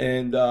it,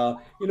 and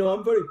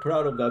I'm very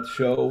proud of that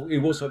show. It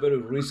was a very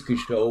risky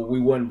show.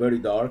 We went very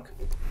dark.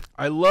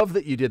 I love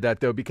that you did that,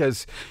 though,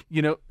 because,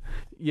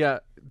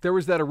 there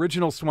was that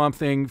original Swamp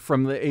Thing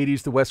from the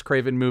 80s, the Wes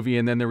Craven movie,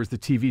 and then there was the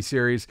TV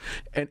series,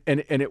 and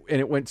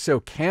it went so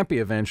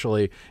campy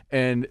eventually.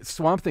 And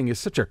Swamp Thing is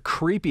such a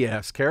creepy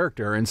ass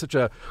character and such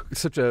a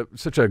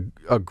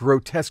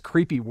grotesque,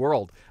 creepy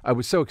world. I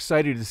was so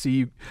excited to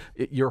see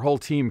your whole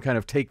team kind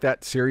of take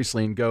that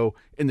seriously and go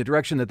in the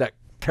direction that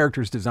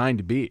character's designed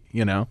to be,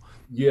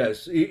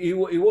 Yes, it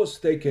was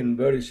taken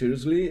very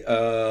seriously.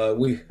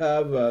 We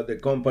have the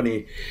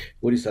company,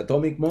 what is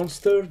Atomic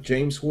Monster,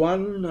 James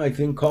Wan, I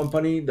think,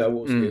 company, that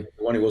was the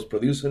one who was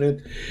producing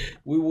it.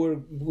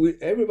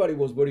 Everybody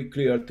was very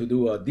clear to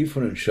do a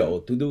different show,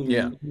 to do,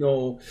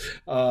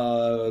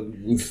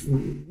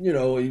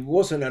 it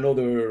wasn't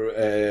another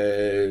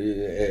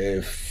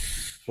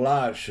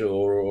Flash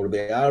or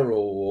The Arrow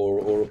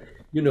or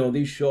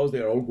these shows,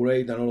 they're all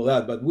great and all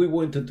that, but we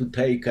wanted to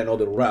take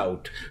another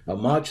route, a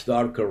much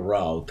darker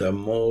route, a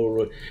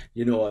more,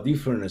 a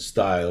different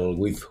style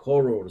with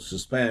horror,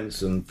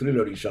 suspense, and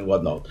thrillerish and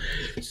whatnot.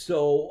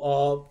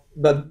 So,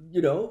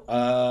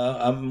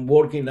 I'm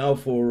working now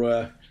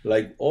for,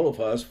 like all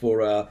of us,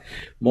 for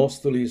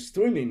mostly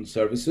streaming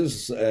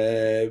services,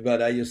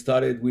 but I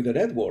started with the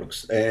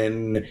networks.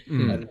 And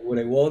what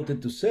I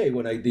wanted to say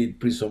when I did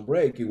Prison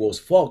Break, it was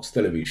Fox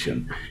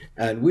Television.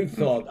 And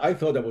I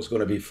thought I was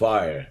going to be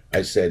fired.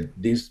 I said,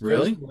 this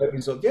really?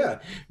 Episode, yeah,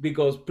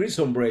 because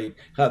Prison Break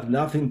had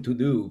nothing to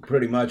do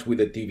pretty much with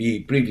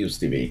the previous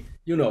TV.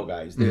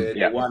 Guys,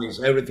 the one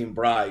is everything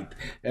bright,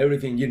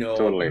 everything,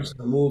 totally.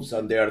 The moves,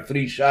 and there are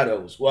 3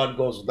 shadows. One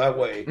goes that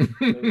way, the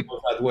other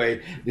goes that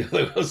way, the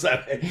other goes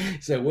that way.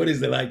 So what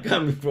is the light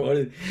coming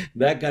from?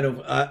 That kind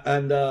of,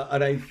 and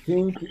I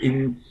think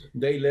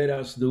they let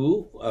us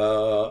do,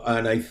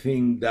 and I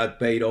think that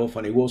paid off,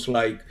 and it was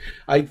like,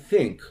 I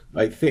think,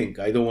 I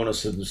don't want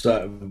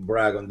to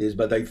brag on this,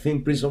 but I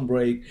think Prison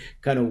Break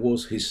kind of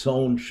was his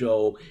own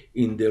show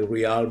in the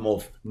realm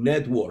of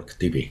network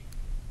TV.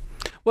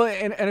 Well,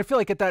 and I feel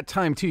like at that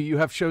time too, you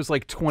have shows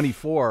like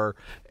 24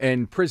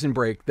 and Prison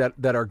Break that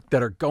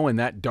are going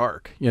that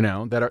dark,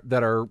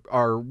 that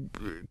are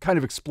kind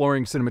of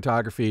exploring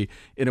cinematography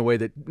in a way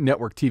that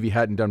network TV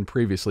hadn't done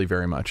previously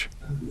very much.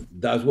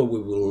 That's what we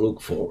will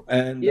look for.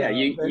 And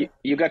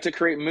you got to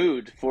create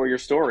mood for your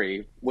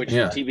story, which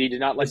TV did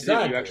not let you do.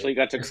 You actually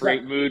got to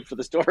create mood for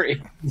the story.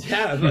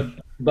 Yeah,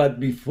 but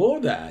before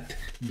that,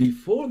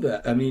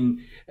 I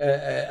mean,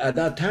 at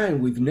that time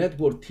with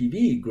network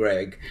TV,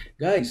 Greg,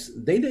 guys,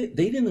 they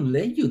didn't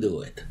let you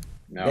do it.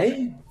 No.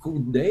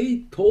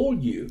 They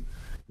told you,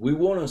 we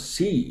want to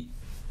see.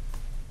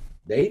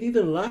 They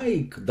didn't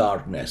like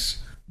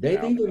darkness. They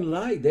didn't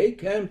like. They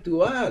came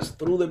to us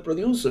through the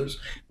producers.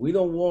 We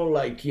don't want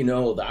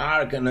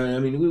dark, and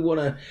we want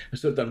a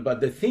certain.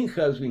 But the thing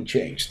has been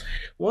changed.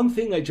 One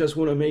thing I just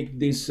want to make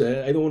this.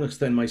 I don't want to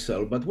extend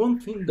myself, but one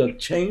thing that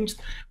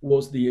changed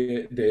was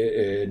the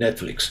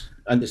Netflix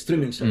and the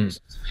streaming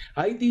services.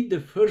 I did the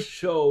first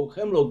show,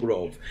 Hemlock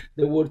Grove.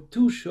 There were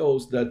two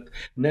shows that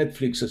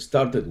Netflix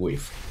started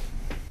with,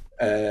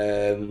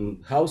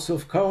 House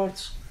of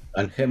Cards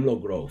and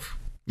Hemlock Grove.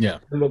 Yeah,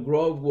 Hemlock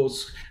Grove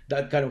was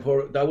that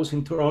that was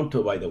in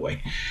Toronto, by the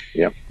way.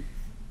 Yep.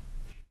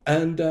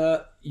 And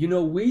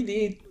we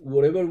did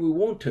whatever we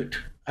wanted,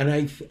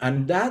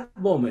 and that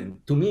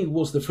moment to me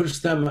was the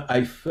first time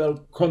I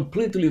felt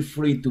completely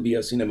free to be a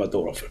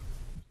cinematographer.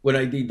 When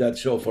I did that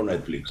show for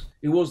Netflix,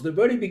 it was the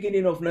very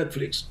beginning of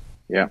Netflix.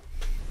 Yeah,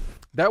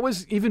 that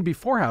was even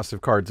before House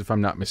of Cards, if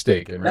I'm not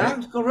mistaken. Right?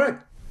 That's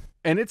correct.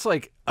 And it's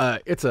like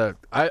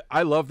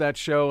I love that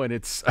show, and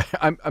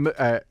I'm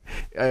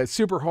a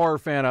super horror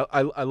fan.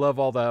 I love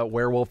all the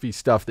werewolfy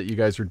stuff that you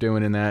guys are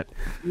doing in that.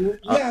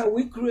 Yeah,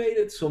 we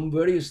created some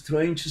very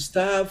strange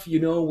stuff. I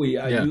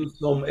used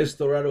some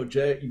Estorado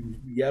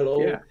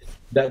yellow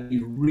that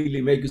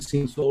really make it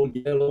seem so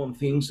yellow and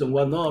things and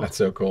whatnot. That's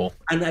so cool.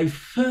 And I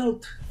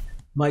felt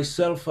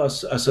myself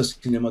as a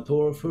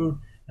cinematographer,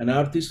 an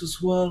artist as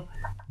well,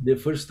 the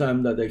first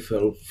time that I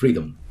felt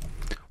freedom.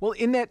 Well,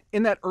 in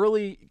that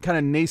early kind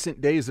of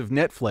nascent days of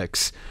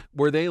Netflix,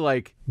 were they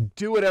like,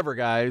 do whatever,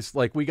 guys,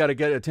 like we got to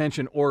get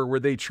attention, or were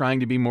they trying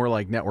to be more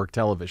like network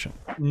television?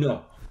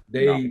 No,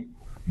 it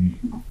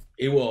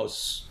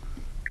was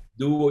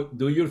do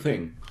your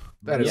thing.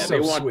 That is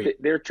so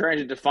sweet. They're trying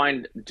to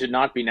define to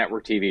not be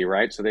network TV,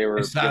 right? So they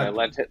were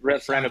let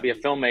Fernando be a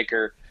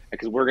filmmaker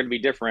because we're going to be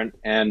different,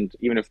 and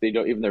even if they're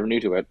new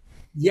to it.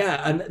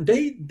 Yeah, and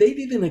they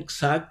didn't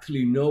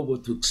exactly know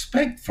what to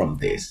expect from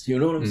this. You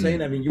know what I'm saying?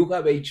 You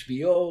have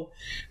HBO,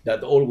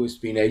 that always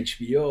been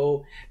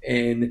HBO,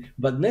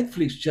 but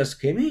Netflix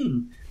just came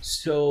in.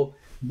 So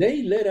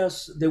they let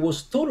us, there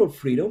was total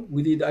freedom.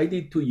 I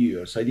did 2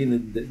 years. I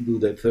didn't do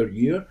the third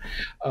year.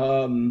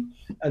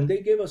 And they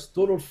gave us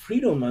total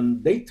freedom,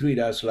 and they treat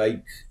us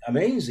like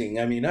amazing.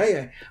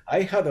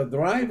 I had a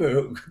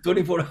driver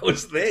 24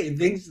 hours a day.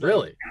 Things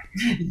really?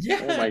 Yeah.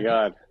 Oh my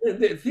God.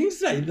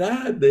 Things like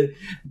that.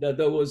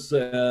 That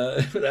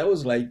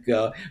was like.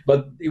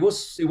 But it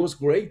was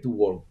great to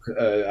work.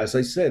 As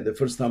I said, the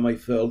first time I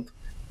felt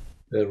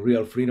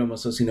real freedom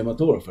as a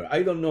cinematographer.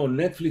 I don't know.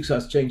 Netflix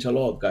has changed a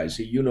lot, guys.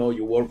 You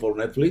work for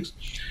Netflix.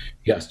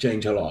 It has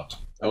changed a lot.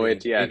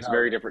 It's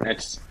very different.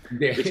 It's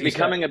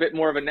becoming a bit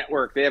more of a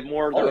network. They have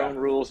more of their own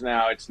rules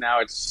now.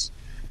 It's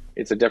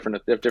a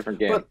different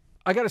game. But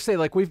I got to say,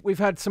 like we've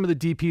had some of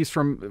the DPs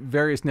from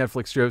various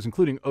Netflix shows,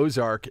 including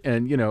Ozark,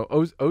 and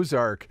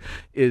Ozark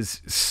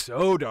is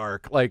so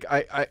dark. Like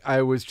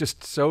I was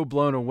just so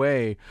blown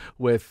away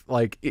with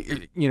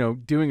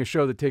doing a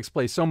show that takes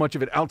place so much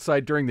of it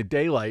outside during the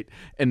daylight,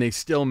 and they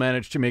still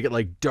managed to make it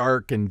like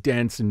dark and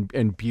dense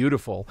and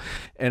beautiful.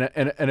 And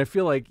I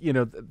feel like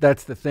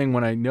that's the thing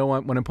when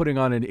I'm putting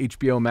on an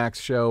HBO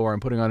Max show or I'm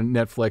putting on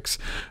Netflix,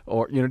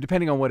 or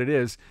depending on what it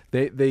is,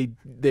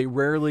 they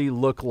rarely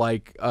look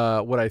like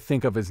what I think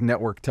of as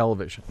network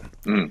television.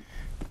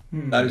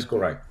 That is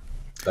correct.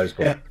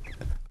 Yeah.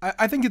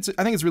 I think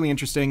it's really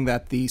interesting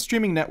that the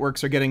streaming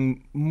networks are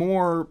getting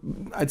more,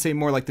 I'd say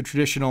more like the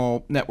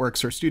traditional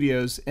networks or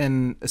studios,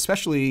 and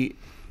especially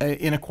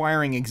in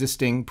acquiring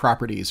existing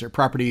properties or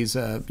properties,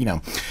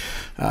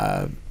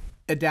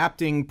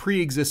 adapting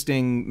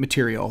pre-existing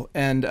material.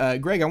 And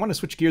Greg, I want to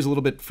switch gears a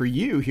little bit for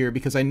you here,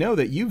 because I know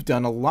that you've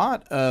done a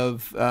lot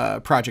of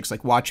projects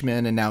like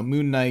Watchmen and now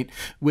Moon Knight,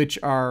 which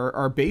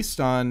are based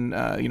on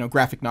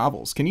graphic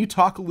novels. Can you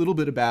talk a little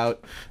bit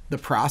about the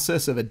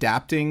process of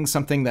adapting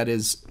something that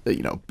is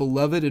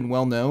beloved and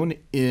well known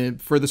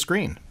for the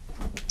screen?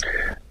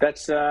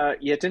 That's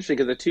it's interesting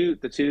because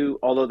the two,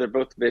 although they're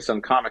both based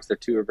on comics, the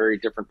two are very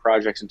different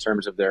projects in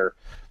terms of their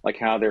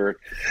how they're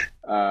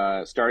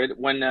started.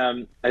 When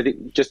I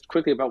think just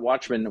quickly about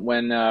Watchmen,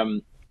 when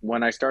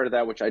I started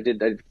that, which I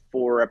did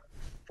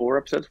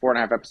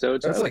 4.5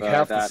 episodes. That's like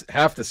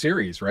half the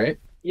series, right?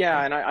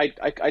 Yeah, and I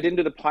didn't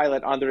do the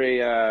pilot. Andre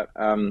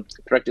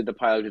directed the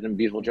pilot, did a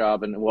beautiful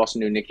job, and we also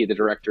knew Nikki, the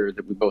director,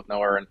 that we both know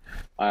her. And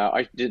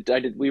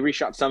we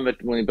reshot some of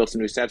it when we built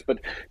some new sets. But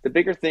the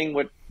bigger thing,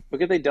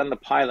 because they'd done the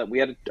pilot, we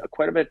had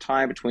quite a bit of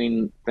time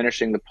between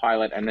finishing the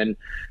pilot and then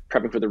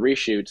prepping for the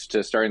reshoots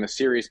to starting the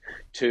series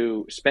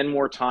to spend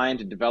more time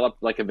to develop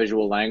like a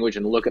visual language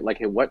and look at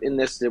hey, what in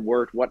this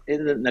worked, what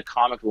in the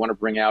comic we want to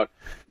bring out.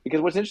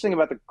 Because what's interesting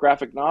about the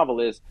graphic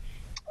novel is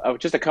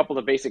just a couple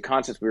of basic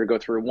concepts we would go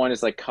through. One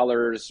is like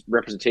colors,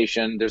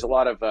 representation. There's a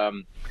lot of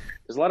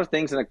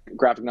things in a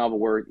graphic novel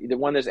where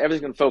there's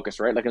everything's in focus,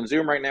 right? Like in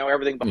Zoom right now,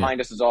 everything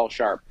behind us is all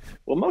sharp.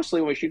 Well,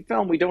 mostly when we shoot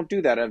film, we don't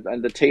do that,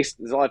 and there's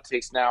a lot of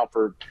taste now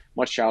for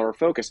much shallower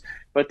focus.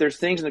 But there's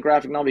things in the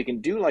graphic novel you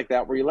can do like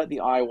that, where you let the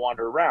eye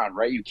wander around,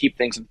 right? You keep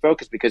things in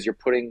focus because you're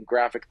putting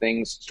graphic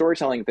things,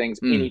 storytelling things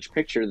in each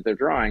picture that they're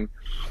drawing.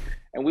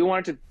 And we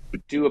wanted to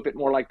do a bit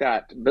more like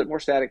that, a bit more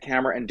static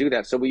camera and do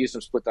that. So we used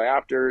some split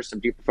diopters, some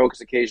deeper focus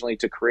occasionally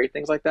to create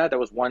things like that. That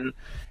was one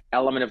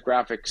element of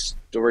graphics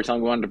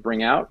storytelling we wanted to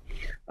bring out.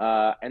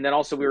 And then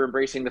also we were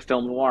embracing the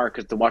film noir,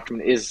 because the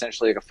Watchmen is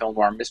essentially like a film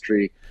noir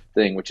mystery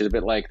thing, which is a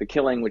bit like The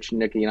Killing, which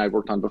Nikki and I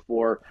worked on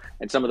before,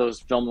 and some of those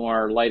film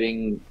noir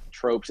lighting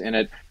tropes in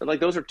it. But like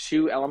those are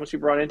two elements we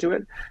brought into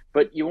it.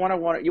 But you want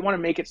to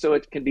make it so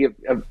it can be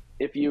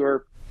if you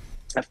are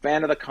a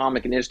fan of the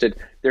comic and interested,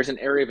 there's an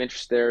area of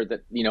interest there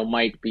that,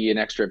 might be an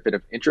extra bit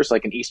of interest,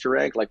 like an Easter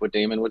egg, like what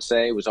Damon would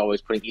say, was always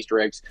putting Easter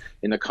eggs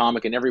in the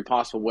comic in every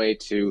possible way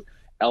to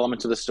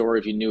elements of the story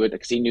if you knew it,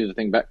 because he knew the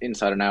thing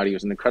inside and out. He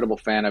was an incredible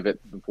fan of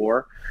it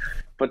before.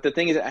 But the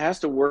thing is, it has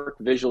to work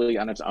visually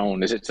on its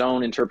own. There's its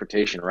own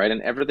interpretation, right?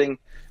 And everything,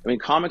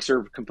 comics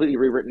are completely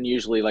rewritten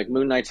usually. Like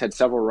Moon Knight's had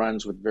several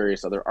runs with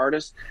various other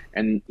artists,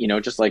 and,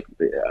 just like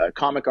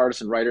comic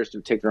artists and writers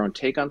to take their own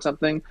take on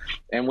something.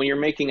 And when you're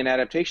making an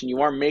adaptation,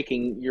 you are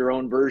making your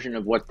own version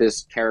of what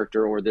this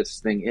character or this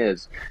thing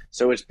is.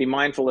 So be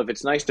mindful of,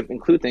 it's nice to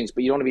include things,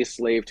 but you don't want to be a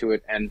slave to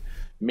it and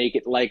make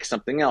it like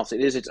something else. It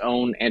is its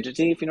own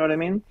entity, if you know what I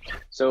mean.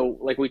 So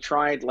like we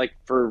tried, like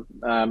for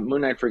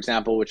Moon Knight, for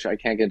example, which I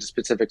can't get into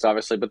specifics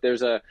obviously, but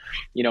there's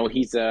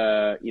he's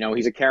a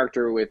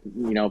character with, if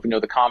you know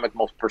the comic,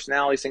 multiple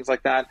personalities, things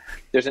like that.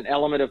 There's an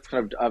element of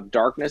kind of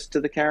darkness to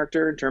the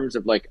character in terms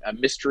of like a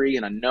mystery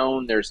and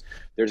unknown. There's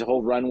a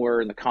whole run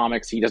where in the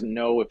comics he doesn't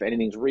know if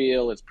anything's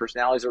real, his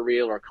personalities are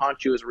real, or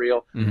Khonshu is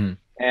real. Mm-hmm.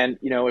 And,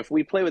 if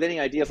we play with any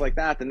ideas like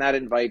that, then that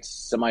invites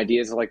some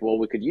ideas like, well,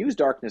 we could use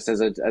darkness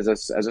as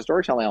a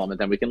storytelling element.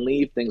 Then we can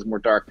leave things more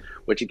dark,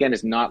 which, again,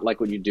 is not like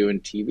what you do in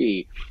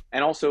TV.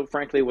 And also,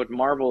 frankly, what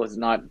Marvel has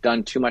not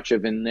done too much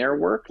of in their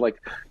work, like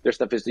their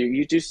stuff is,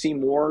 you do see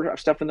more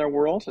stuff in their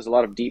world. There's a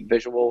lot of deep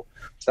visual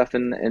stuff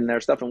in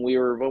their stuff. And we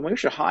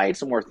should hide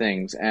some more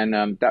things. And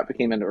that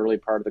became an early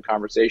part of the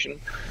conversation.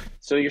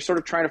 So you're sort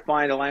of trying to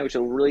find a language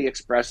that will really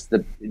express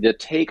the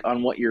take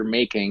on what you're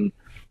making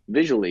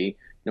visually,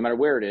 no matter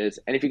where it is.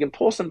 And if you can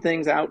pull some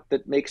things out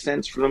that make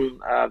sense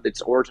from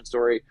its origin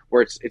story,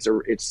 where it's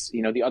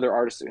the other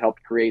artists that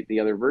helped create the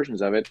other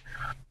versions of it,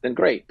 then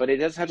great. But it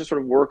does have to sort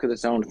of work with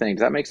its own thing.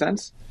 Does that make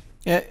sense?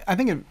 Yeah, I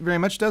think it very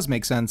much does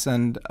make sense.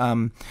 And,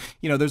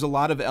 there's a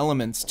lot of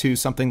elements to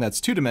something that's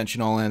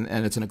two-dimensional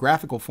and it's in a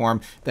graphical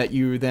form that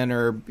you then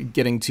are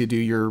getting to do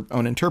your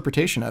own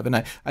interpretation of. And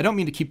I don't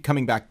mean to keep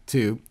coming back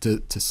to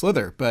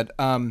Slither, but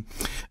I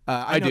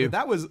know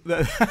that was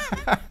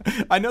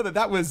I know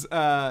that was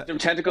some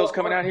tentacles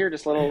coming out here,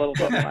 just little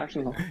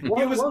action.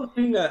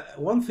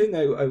 One thing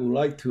I would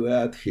like to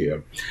add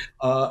here.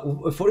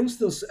 For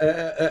instance,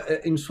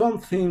 in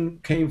Swamp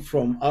Thing came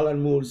from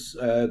Alan Moore's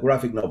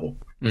graphic novel.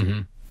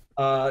 Mm-hmm.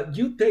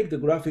 You take the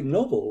graphic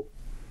novel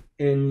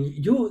and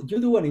you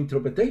do an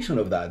interpretation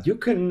of that. You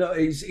can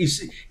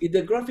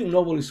the graphic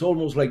novel is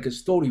almost like a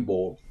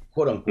storyboard,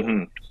 quote unquote,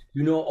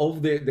 mm-hmm.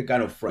 Of the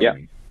kind of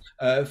framing.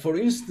 Yeah. For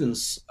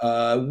instance,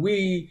 what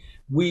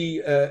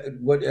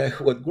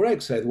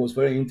Greg said was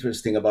very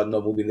interesting about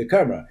not moving the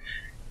camera.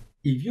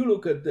 If you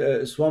look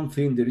at Swamp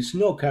Thing, there is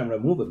no camera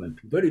movement,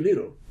 very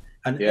little,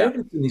 and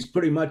everything is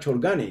pretty much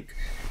organic.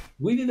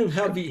 We didn't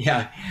have the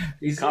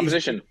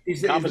composition.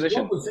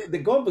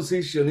 The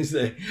composition is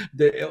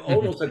the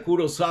almost a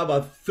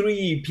Kurosawa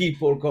 3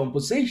 people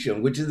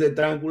composition, which is the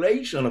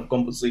triangulation of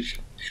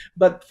composition.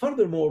 But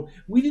furthermore,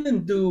 we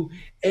didn't do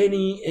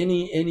any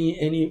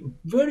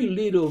very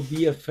little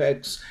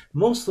VFX.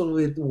 Most of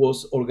it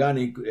was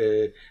organic on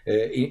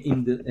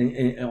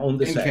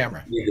the set,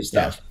 camera, the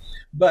stuff. Yeah.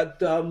 But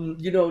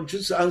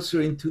just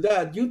answering to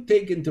that, you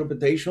take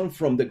interpretation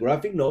from the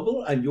graphic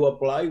novel and you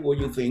apply what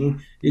you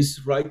think is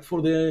right for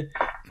the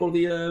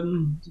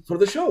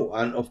show.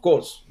 And of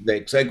course, the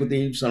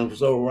executives and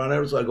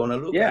showrunners are going to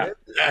look at it.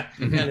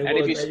 And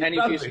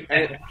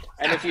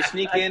if you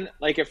sneak in,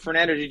 like if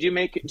Fernando,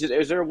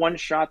 is there one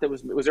shot that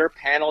was there a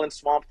panel in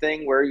Swamp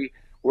Thing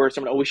where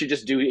someone, we should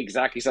just do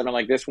exactly something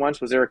like this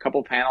once? Was there a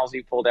couple panels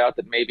you pulled out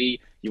that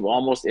maybe you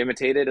almost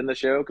imitated in the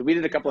show? Because we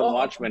did a couple of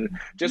Watchmen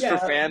just for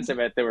fans of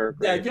it. They were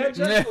great.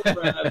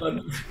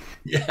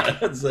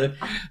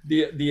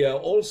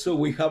 Also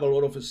we have a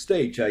lot of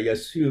stage. I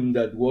assume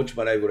that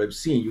Watchmen I would have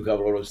seen. You have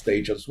a lot of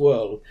stage as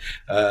well.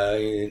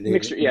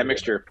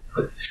 Mixture.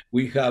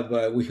 We have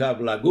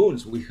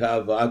lagoons. We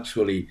have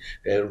actually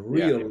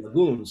real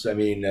lagoons. I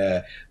mean,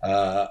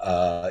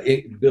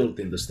 built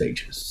in the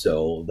stages.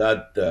 So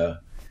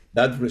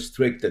that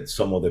restricted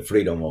some of the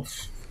freedom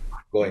of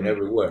going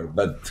everywhere.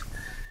 But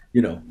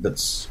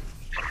that's.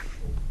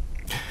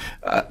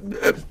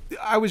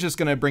 I was just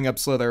going to bring up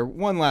Slither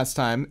one last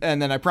time,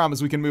 and then I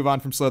promise we can move on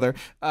from Slither.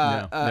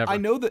 No, I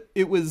know that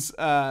it was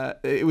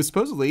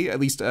supposedly, at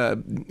least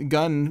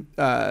Gunn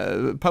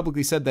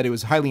publicly said that it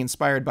was highly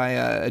inspired by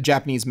a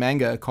Japanese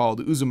manga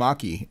called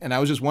Uzumaki, and I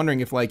was just wondering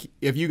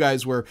if you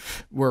guys were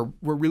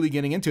really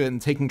getting into it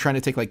and trying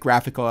to take like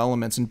graphical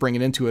elements and bring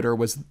it into it, or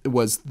was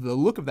the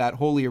look of that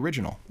wholly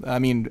original? I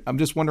mean, I'm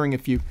just wondering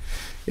if you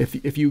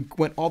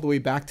went all the way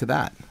back to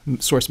that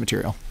source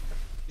material.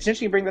 It's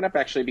interesting you bring that up,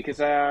 actually, because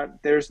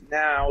there's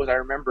now, as I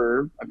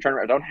remember, I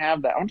don't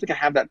think I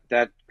have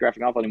that graphic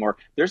novel anymore.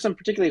 There's some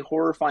particularly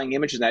horrifying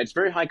images in that. It's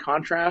very high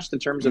contrast in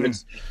terms of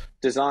its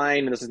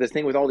design, and this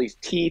thing with all these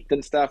teeth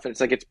and stuff, and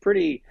it's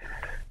pretty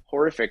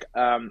horrific.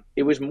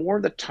 It was more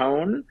the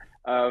tone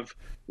of,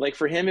 like,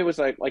 for him, it was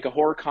like a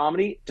horror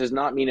comedy does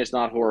not mean it's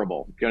not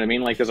horrible. You know what I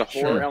mean? Like, there's a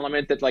horror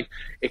element that, like,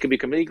 it can be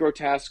completely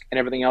grotesque and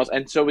everything else,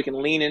 and so we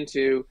can lean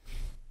into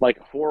like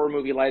horror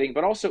movie lighting,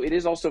 but also it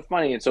is also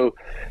funny, and so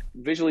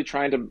visually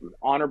trying to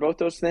honor both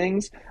those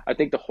things. I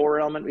think the horror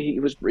element,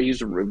 he's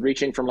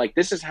reaching from like,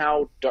 this is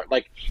how dark,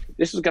 like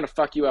this is gonna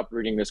fuck you up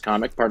reading this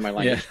comic. Pardon my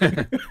language.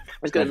 Yeah.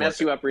 It's gonna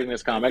mess you up reading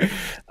this comic.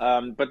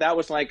 But that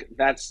was like,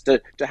 that's to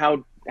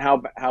how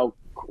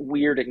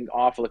weird and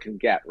awful it can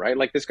get, right?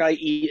 Like this guy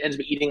ends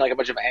up eating like a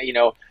bunch of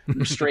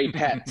stray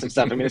pets and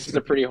stuff. I mean, this is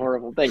a pretty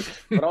horrible thing,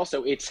 but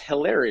also it's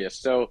hilarious.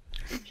 So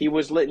he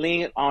was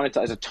leaning on it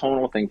as a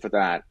tonal thing for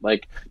that.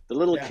 Like the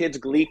little kids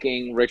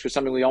gleeking, which was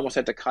something we almost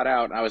had to cut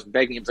out. And I was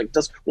begging him, like,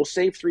 we'll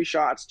save 3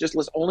 shots. Just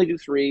let's only do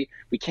 3.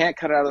 We can't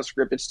cut it out of the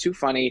script. It's too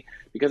funny,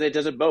 because it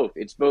does it both.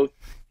 It's both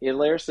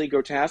hilariously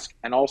grotesque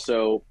and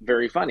also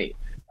very funny.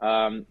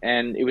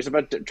 And it was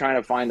about trying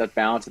to find that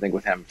balance, I think,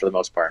 with him for the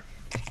most part.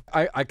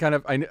 I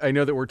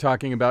know that we're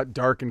talking about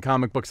dark and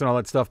comic books and all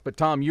that stuff, but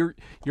Tom, you're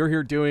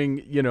here doing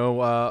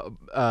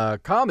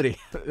comedy,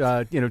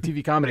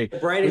 TV comedy, the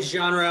brightest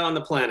genre on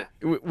the planet.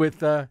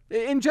 With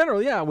in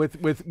general, yeah,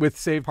 with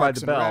Saved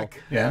Parks by the Bell,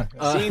 Rec.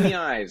 Yeah, see in the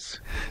eyes.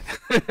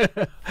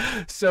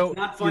 So it's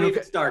not funny if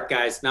it's dark,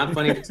 guys. Not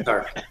funny if it's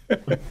dark,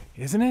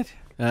 isn't it?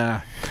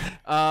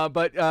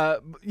 But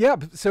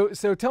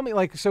so tell me,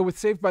 like, so with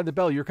Saved by the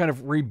Bell, you're kind of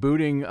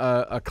rebooting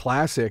a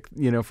classic,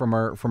 from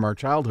our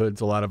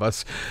childhoods, a lot of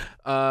us.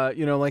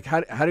 Like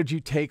how did you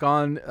take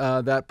on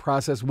that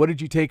process? What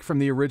did you take from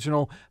the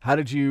original? How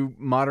did you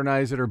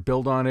modernize it or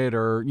build on it,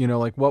 or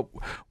like what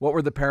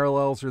were the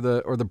parallels or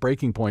the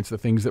breaking points, the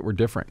things that were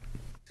different?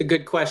 It's a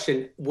good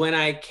question. When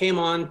I came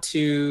on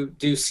to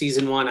do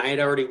season 1, I had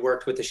already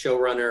worked with the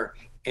showrunner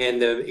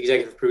and the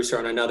executive producer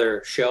on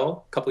another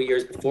show a couple of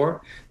years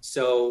before.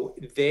 So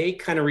they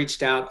kind of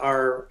reached out.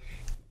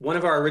 One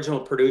of our original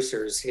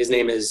producers, his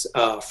name is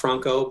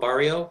Franco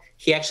Barrio.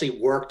 He actually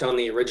worked on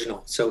the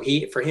original. So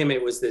for him,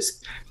 it was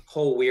this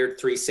whole weird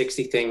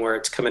 360 thing where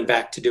it's coming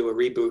back to do a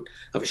reboot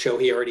of a show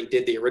he already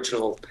did the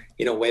original,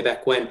 way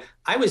back when.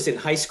 I was in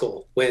high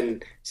school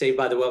when Saved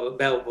by the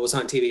Bell was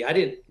on TV. I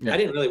didn't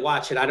really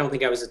watch it. I don't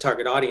think I was a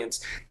target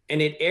audience.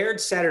 And it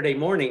aired Saturday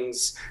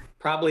mornings,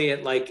 probably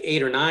at like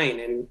 8 or 9.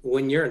 And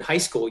when you're in high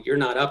school, you're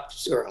not up,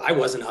 or I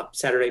wasn't up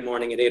Saturday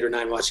morning at 8 or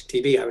 9 watching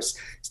TV. I was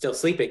still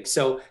sleeping.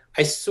 So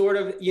I sort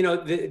of,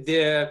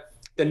 the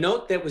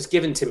note that was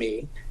given to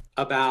me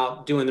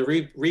about doing the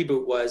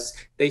reboot was,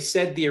 they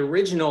said the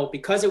original,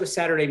 because it was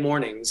Saturday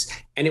mornings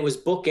and it was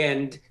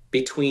bookend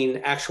between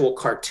actual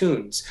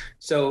cartoons.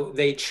 So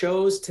they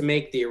chose to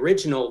make the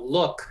original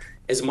look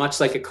as much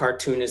like a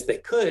cartoon as they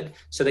could,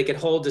 so they could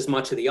hold as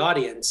much of the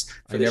audience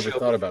for the show. I never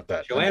thought about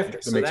that. Show after.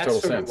 That so makes that's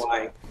total sort sense. Of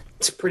why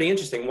it's pretty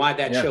interesting why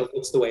that show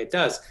looks the way it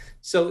does.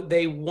 So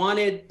they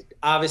wanted,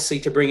 obviously,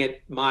 to bring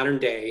it modern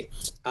day.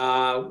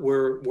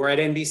 We're at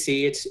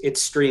NBC.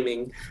 It's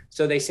streaming.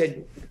 So they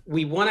said,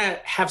 we want to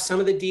have some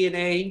of the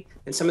DNA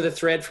and some of the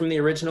thread from the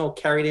original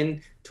carried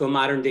in to a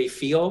modern day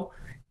feel.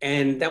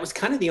 And that was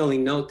kind of the only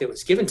note that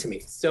was given to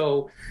me.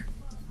 So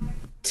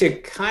to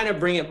kind of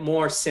bring it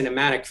more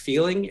cinematic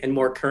feeling and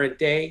more current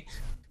day,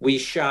 we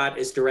shot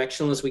as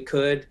directional as we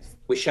could.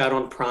 We shot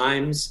on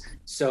primes,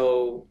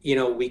 so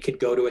we could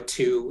go to a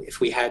 2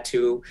 if we had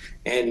to,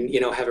 and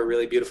have a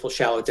really beautiful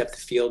shallow depth of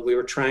field. We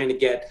were trying to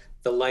get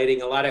the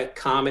lighting. A lot of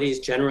comedies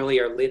generally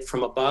are lit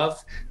from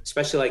above,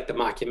 especially like the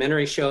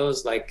mockumentary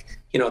shows, like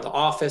The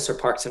Office or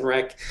Parks and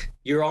Rec.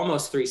 You're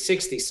almost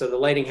 360, so the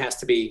lighting has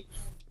to be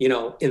in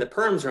the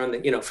perms or on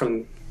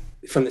the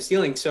from the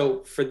ceiling.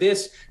 So for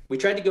this, we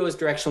tried to go as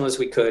directional as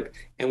we could,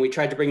 and we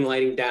tried to bring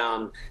lighting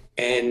down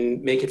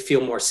and make it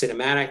feel more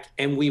cinematic.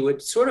 And we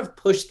would sort of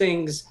push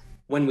things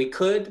when we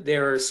could.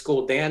 There are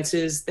school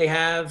dances they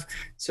have,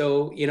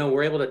 so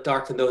we're able to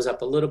darken those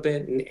up a little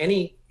bit. And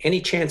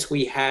any chance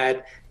we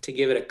had to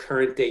give it a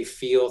current day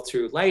feel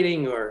through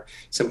lighting or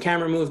some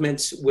camera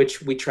movements,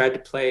 which we tried to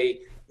play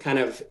kind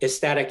of as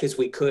static as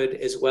we could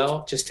as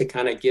well, just to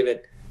kind of give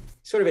it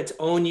sort of its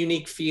own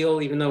unique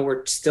feel, even though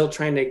we're still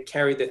trying to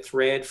carry the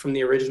thread from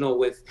the original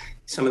with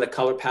some of the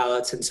color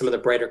palettes and some of the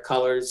brighter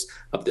colors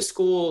of the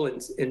school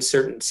and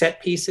certain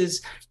set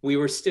pieces. We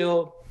were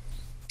still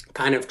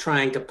kind of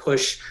trying to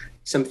push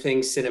some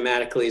things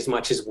cinematically as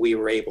much as we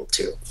were able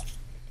to.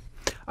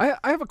 I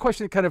have a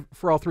question kind of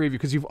for all three of you,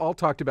 because you've all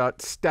talked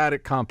about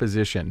static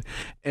composition,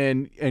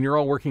 and you're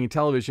all working in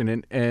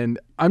television, and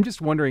I'm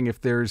just wondering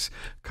if there's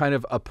kind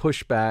of a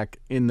pushback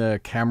in the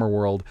camera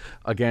world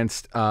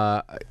against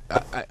I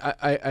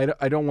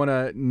don't want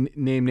to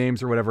name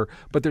names or whatever,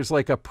 but there's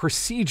like a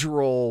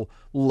procedural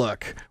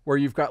look where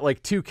you've got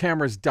like two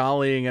cameras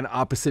dollying in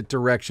opposite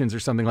directions or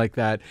something like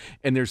that,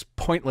 and there's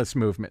pointless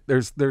movement.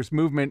 There's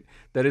movement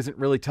that isn't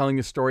really telling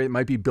a story. It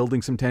might be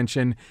building some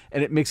tension,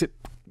 and it makes it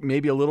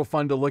maybe a little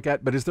fun to look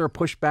at. But is there a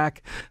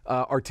pushback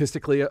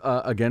artistically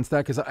against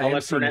that? Because I'll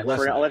let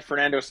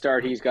Fernando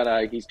start. He's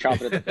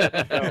chopping at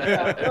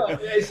the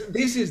bit.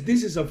 This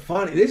is a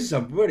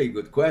very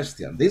good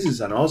question. This is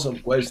an awesome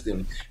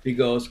question,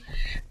 because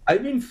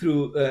I've been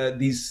through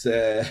this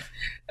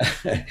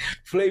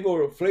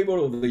flavor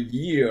of the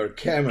year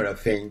camera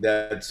thing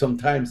that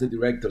sometimes the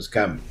directors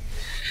come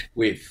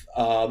with.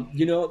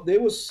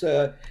 There was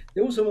a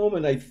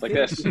moment, I think, like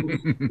this.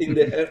 In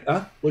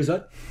the what is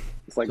that?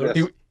 It's like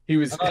this. He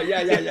was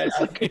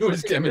he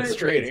was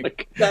demonstrating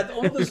that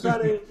all of a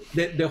sudden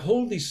the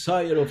whole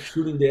desire of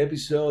shooting the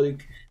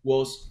episodic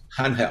was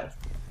handheld.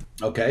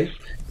 Okay,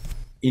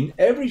 in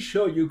every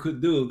show you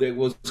could do, there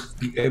was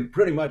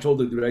pretty much all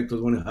the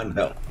directors wanted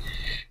handheld.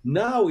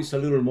 Now it's a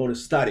little more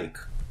static.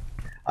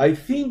 I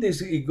think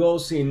it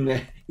goes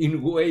in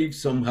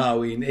waves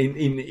somehow in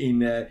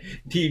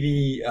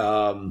TV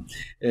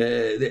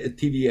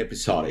TV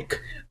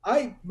episodic.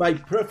 My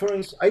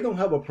preference, I don't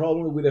have a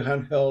problem with the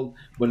handheld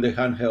when the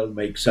handheld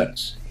makes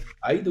sense.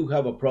 I do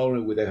have a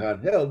problem with the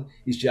handheld.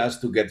 It's just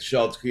to get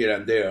shots here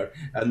and there,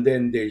 and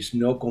then there's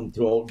no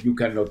control. You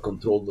cannot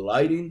control the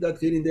lighting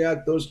that's hitting the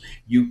actors.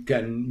 You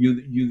cannot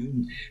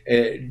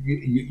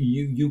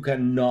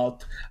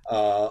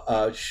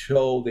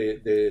show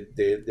the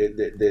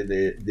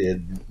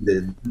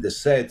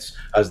sets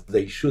as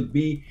they should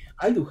be.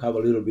 I do have a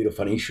little bit of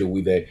an issue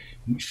with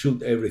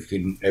shoot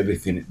everything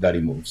that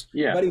it moves.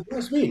 Yeah. But it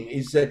does mean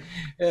it's the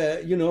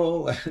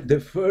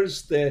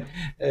first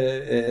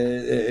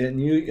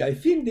I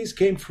think this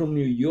came from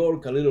New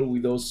York a little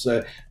with those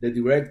the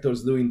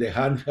directors doing the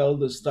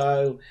handheld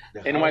style.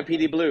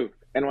 NYPD Blue.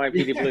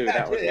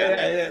 That was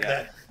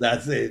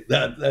that's it.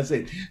 That's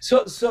it.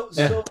 So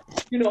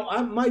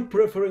my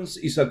preference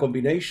is a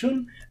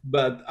combination,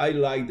 but I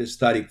like the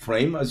static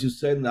frame, as you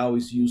said. Now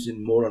is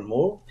using more and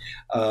more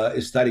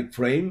a static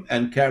frame,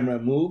 and camera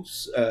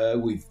moves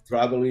with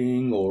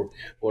traveling or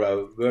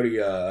a very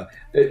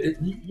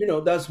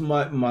that's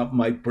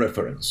my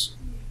preference.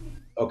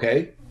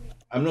 Okay.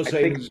 I'm not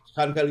saying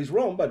handheld is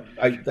wrong, but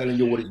I'm telling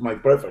you what is my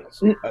preference.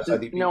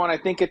 No, and I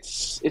think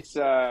it's.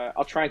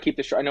 I'll try and keep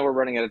this short. I know we're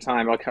running out of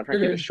time. I'll try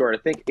and keep it short. I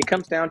think it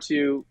comes down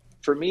to,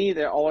 for me,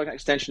 the all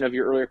extension of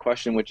your earlier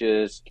question, which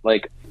is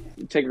like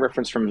take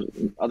reference from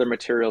other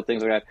material,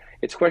 things like that.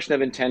 It's a question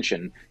of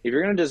intention. If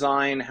you're going to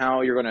design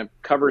how you're going to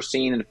cover a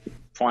scene and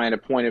find a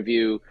point of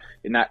view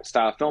in that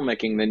style of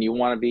filmmaking, then you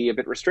want to be a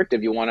bit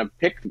restrictive. You want to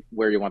pick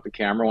where you want the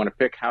camera, want to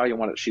pick how you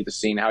want to shoot the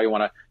scene, how you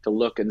want to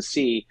look and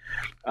see.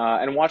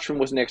 And Watchmen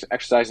was an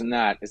exercise in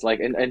that. It's like,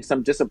 and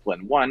some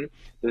discipline. One,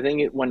 the thing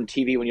when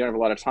TV, when you don't have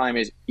a lot of time,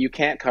 is you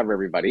can't cover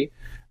everybody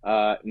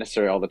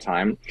necessarily all the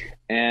time.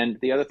 And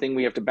the other thing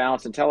we have to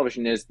balance in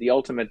television is the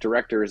ultimate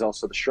director is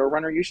also the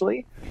showrunner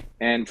usually.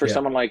 And for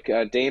someone like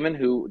Damon,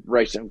 who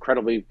writes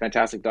incredibly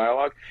fantastic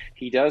dialogue,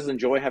 he does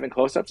enjoy having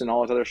close-ups in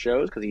all his other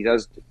shows because he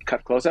does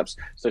cut close-ups.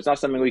 So it's not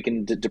something we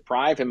can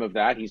deprive him of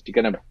that. He's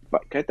going to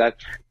cut that.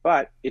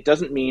 But it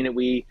doesn't mean that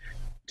we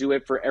do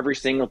it for every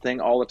single thing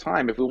all the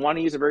time. If we want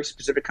to use a very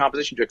specific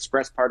composition to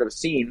express part of a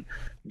scene,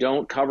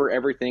 don't cover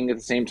everything at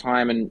the same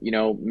time and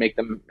make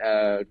them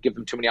give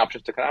them too many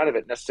options to cut out of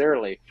it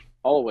necessarily.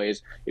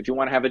 Always, if you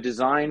want to have a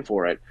design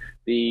for it,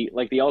 the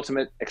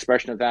ultimate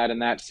expression of that in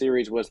that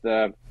series was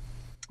the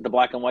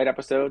black and white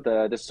episode,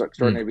 This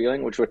Extraordinary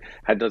Feeling, which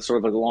had the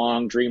sort of a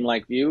long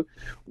dreamlike view.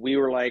 We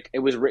were like, it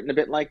was written a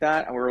bit like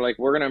that, and we were like,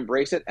 we're going to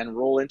embrace it and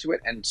roll into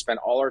it and spend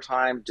all our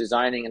time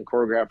designing and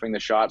choreographing the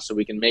shots so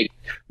we can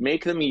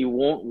make them you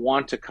won't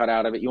want to cut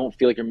out of it. You won't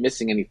feel like you're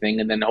missing anything,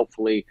 and then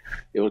hopefully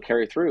it will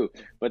carry through.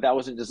 But that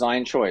was a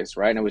design choice,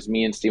 right? And it was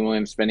me and Steve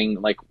Williams spending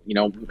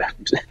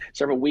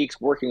several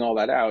weeks working all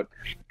that out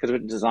because it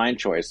was a design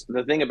choice.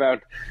 The thing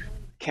about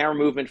camera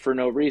movement for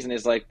no reason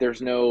is like there's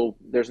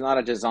not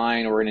a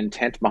design or an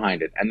intent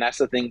behind it, and that's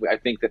the thing. I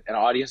think that an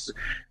audience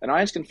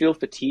can feel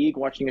fatigue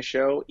watching a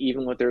show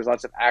even when there's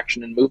lots of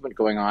action and movement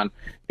going on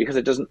because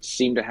it doesn't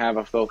seem to have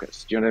a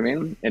focus. Do you know what I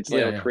mean? It's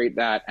like it'll create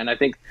that, and I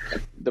think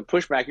the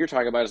pushback you're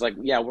talking about is like,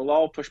 we'll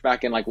all push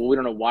back in like, well, we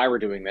don't know why we're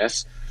doing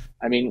this.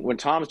 I mean, when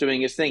Tom's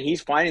doing his thing,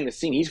 he's finding the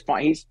scene. He's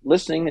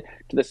listening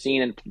to the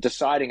scene and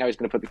deciding how he's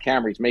going to put the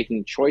camera. He's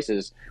making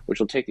choices which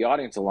will take the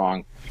audience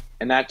along.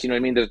 And that's,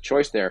 there's a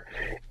choice there.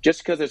 Just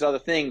because there's other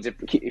things,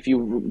 if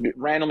you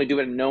randomly do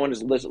it and no one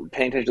is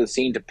paying attention to the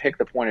scene to pick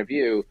the point of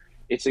view,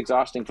 it's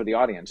exhausting for the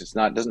audience. It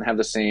doesn't have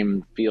the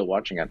same feel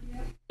watching it.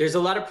 There's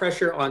a lot of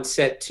pressure on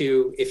set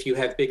too if you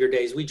have bigger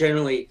days. We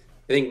generally,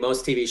 I think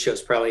most TV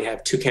shows probably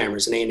have two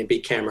cameras, an A and a B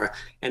camera.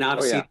 And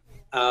obviously,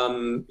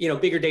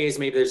 bigger days,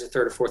 maybe there's a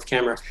third or fourth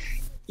camera.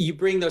 you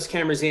bring those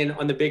cameras in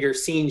on the bigger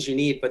scenes you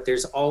need, but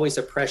there's always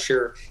a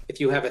pressure if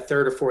you have a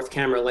third or fourth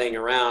camera laying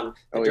around.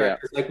 The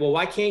director's like, well,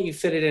 why can't you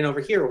fit it in over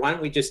here? Why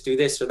don't we just do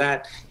this or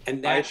that?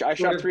 And that I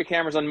shot 3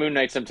 cameras on Moon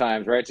Knight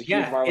sometimes, right? It's a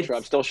huge Marvel show.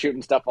 I'm still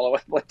shooting stuff all the way,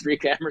 like 3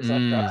 cameras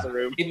across the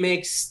room. It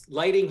makes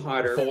lighting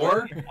harder.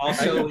 4?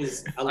 Also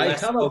is a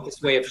less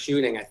focused way of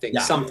shooting, I think,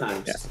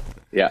 sometimes.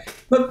 Yeah.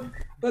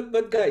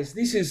 But guys,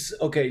 this is,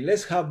 okay,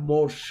 let's have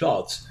more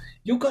shots.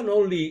 You can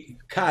only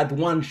cut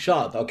one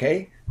shot,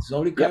 okay? It's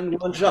only cut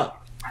one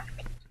shot.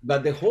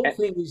 But the whole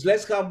thing is,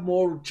 let's have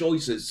more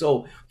choices.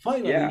 So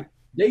finally,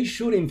 they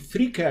shoot in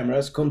 3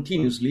 cameras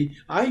continuously.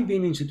 I've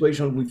been in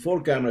situations with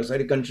 4 cameras.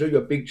 I can show you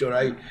a picture.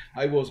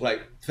 I was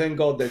like, thank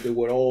God that they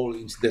were all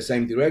in the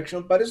same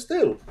direction, but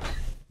still,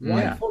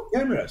 why 4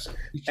 cameras?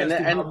 It's just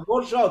to have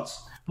more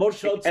shots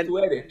to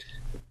edit.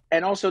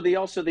 And also the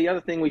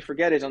other thing we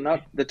forget is on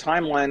the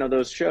timeline of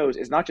those shows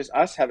is not just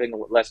us having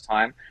less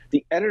time.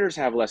 The editors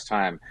have less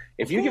time.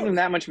 If you give them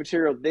that much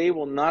material, they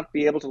will not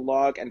be able to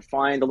log and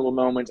find the little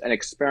moments and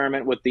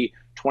experiment with the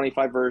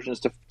 25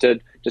 versions to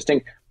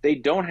distinct. They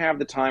don't have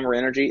the time or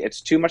energy. It's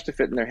too much to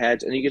fit in their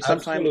heads, and you can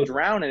sometimes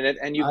drown in it,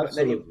 and you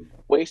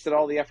wasted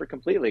all the effort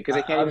completely because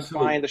they can't even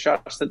find the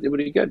shots that would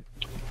be good.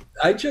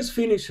 I just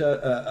finished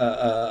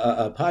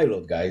a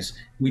pilot, guys,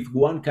 with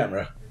 1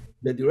 camera.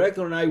 The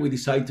director and we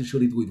decided to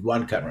shoot it with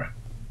 1 camera.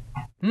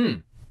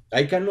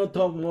 I cannot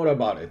talk more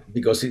about it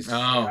because it's...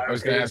 I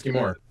was going to ask you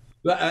more.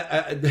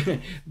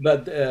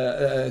 But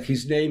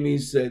his name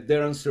is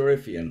Darren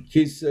Serafian.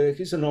 He's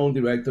an old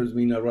director. He's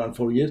been around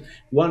 4 years.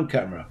 1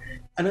 camera.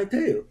 And I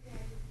tell you,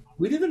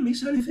 we didn't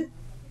miss anything.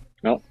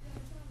 No.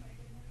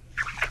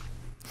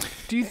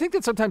 Do you think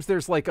that sometimes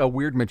there's like a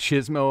weird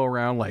machismo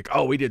around, like,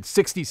 oh, we did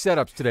 60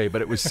 setups today,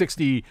 but it was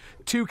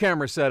 62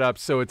 camera setups,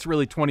 so it's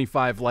really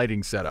 25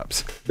 lighting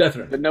setups?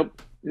 Definitely. But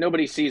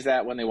nobody sees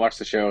that when they watch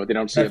the show. They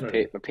don't see a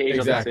page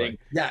on the thing.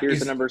 Yeah,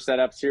 here's the number of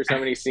setups. Here's how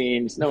many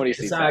scenes. Nobody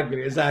sees that.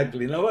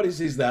 Exactly. Nobody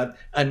sees that.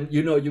 And,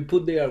 you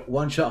put there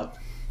 1 shot.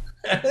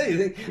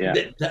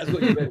 That's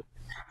what you do.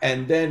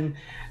 And then,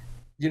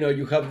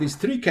 you have these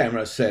 3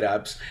 camera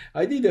setups.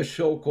 I did a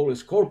show called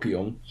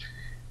Scorpio,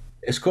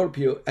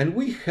 and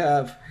we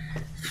have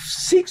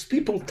 6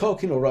 people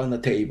talking around the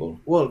table.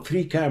 Well,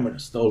 3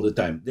 cameras all the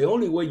time. The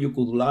only way you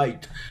could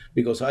light,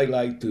 because I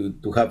like to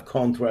have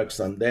contrast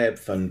and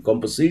depth and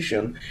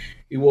composition,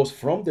 it was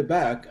from the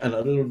back and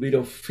a little bit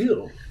of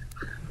fill.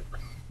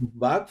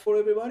 Back for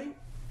everybody?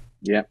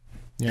 Yeah.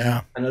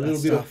 Yeah. And a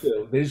little bit of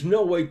fill. There's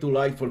no way to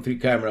light for 3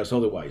 cameras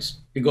otherwise,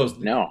 because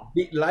the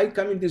light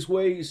coming this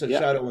way is a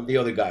shadow on the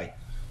other guy.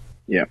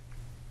 Yeah.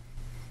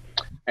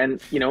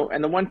 And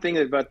and the one thing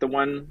about the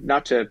one,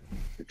 not to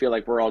feel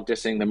like we're all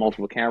dissing the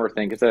multiple camera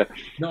thing, is that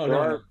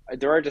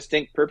there are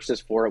distinct purposes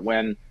for it.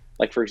 When,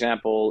 like, for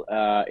example,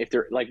 if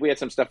there, like, we had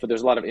some stuff where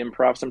there's a lot of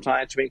improv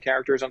sometimes between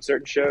characters on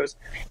certain shows,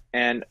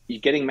 and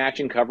getting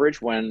matching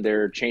coverage when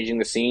they're changing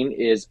the scene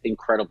is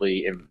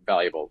incredibly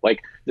invaluable.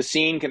 Like, the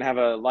scene can have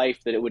a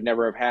life that it would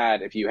never have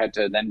had if you had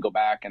to then go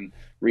back and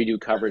redo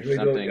coverage or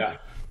something.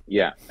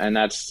 Yeah, and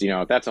that's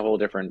that's a whole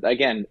different.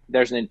 Again,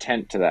 there's an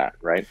intent to that,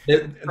 right?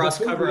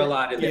 Cross cover a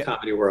lot in the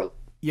comedy world.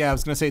 Yeah, I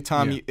was going to say,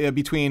 Tom,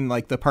 between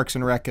like the Parks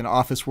and Rec and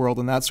Office World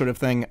and that sort of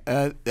thing,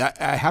 I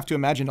have to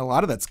imagine a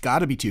lot of that's got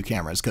to be 2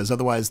 cameras, because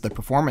otherwise the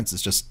performance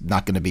is just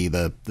not going to be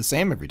the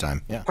same every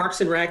time. Yeah.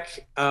 Parks and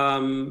Rec,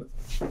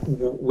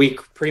 we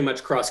pretty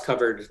much cross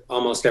covered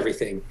almost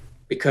everything,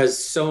 because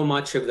so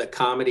much of the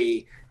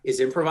comedy is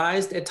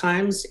improvised at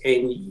times,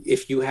 and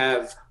if you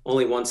have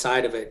only one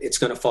side of it, it's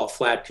going to fall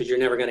flat because you're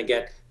never going to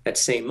get that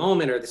same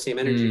moment or the same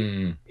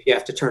energy. You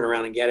have to turn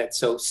around and get it.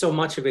 So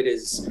much of it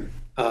is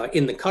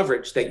in the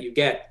coverage that you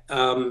get.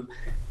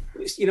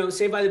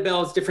 Saved by the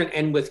Bell is different,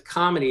 and with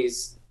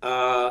comedies,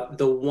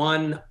 the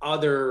one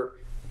other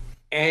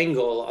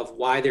angle of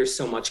why there's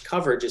so much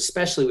coverage,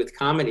 especially with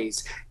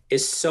comedies,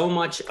 is so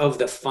much of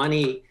the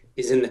funny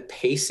is in the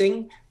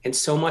pacing, and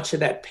so much of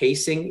that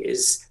pacing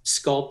is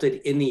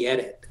sculpted in the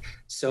edit.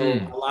 So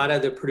a lot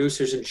of the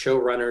producers and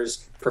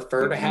showrunners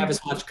prefer to have as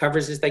much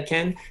coverage as they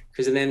can,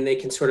 because then they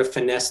can sort of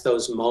finesse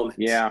those moments.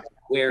 Yeah,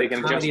 where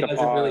comedy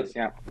doesn't really.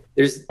 Yeah.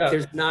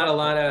 There's not a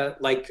lot of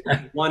like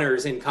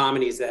oneers in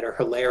comedies that are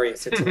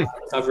hilarious. It's a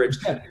lot of coverage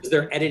because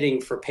they're editing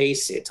for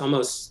pace. It's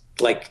almost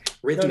like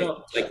rhythmic,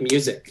 like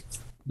music.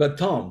 But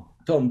Tom,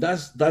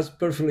 that's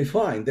perfectly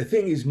fine. The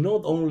thing is,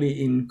 not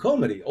only in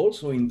comedy,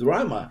 also in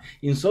drama.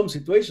 In some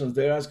situations,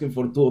 they're asking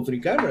for 2 or 3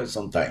 cameras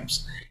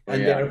sometimes.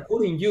 And they are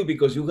putting you,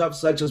 because you have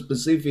such a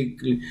specific,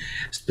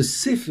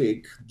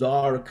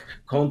 dark,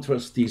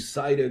 contrasty,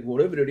 sided,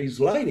 whatever it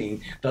is,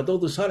 lighting, that all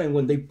of a sudden,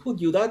 when they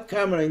put you that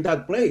camera in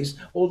that place,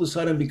 all of a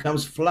sudden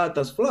becomes flat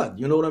as flat.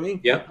 You know what I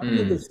mean? Yeah. I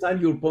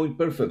understand your point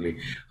perfectly.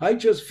 I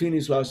just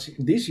finished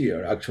this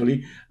year,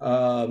 actually,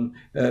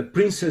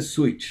 Princess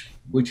Switch,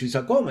 which is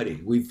a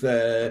comedy with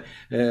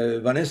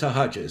Vanessa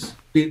Hudgens,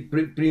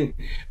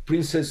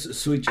 Princess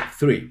Switch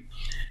 3.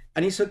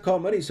 And it's a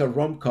comedy, it's a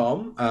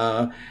rom-com.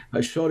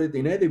 I shot it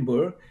in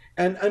Edinburgh,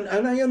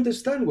 And I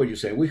understand what you're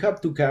saying. We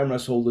have two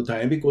cameras all the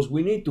time because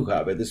we need to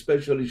have it,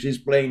 especially she's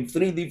playing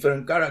three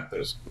different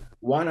characters.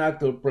 One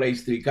actor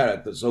plays three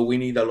characters, so we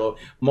need a lot of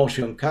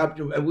motion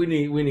capture. We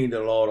need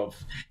a lot of.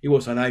 It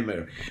was a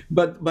nightmare,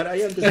 but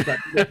I understand.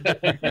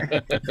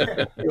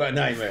 You're a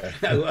nightmare.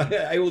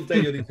 I will tell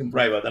you this in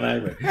private, a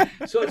nightmare.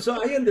 So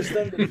I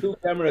understand the two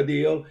camera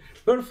deal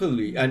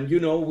perfectly, and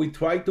we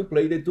try to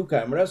play the two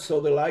cameras so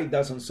the light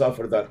doesn't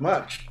suffer that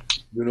much.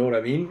 You know what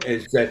I mean?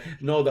 It's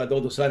know that all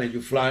of a sudden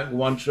you fly,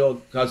 one shot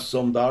has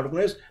some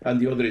darkness and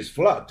the other is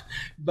flat.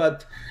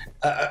 But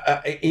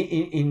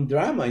in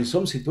drama, in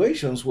some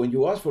situations, when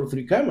you ask for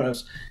three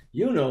cameras,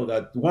 you know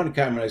that one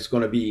camera is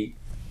going to be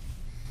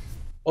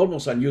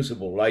almost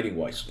unusable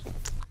lighting-wise.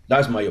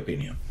 That's my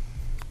opinion.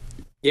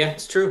 Yeah,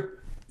 it's true.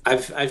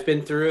 I've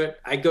been through it.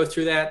 I go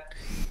through that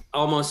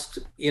almost,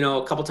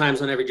 a couple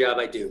times on every job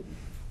I do.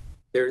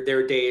 There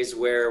are days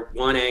where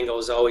one angle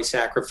is always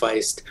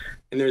sacrificed,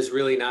 and there's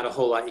really not a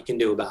whole lot you can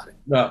do about it.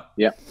 No.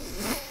 Yeah.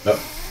 No.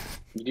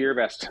 You do your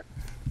best.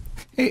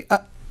 Hey,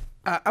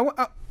 I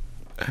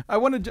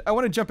want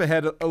to jump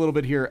ahead a little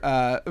bit here.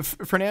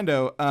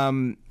 Fernando,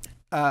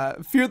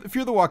 Fear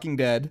the Walking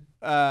Dead.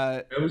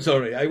 I'm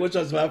sorry, I was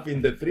just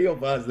laughing. The three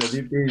of us,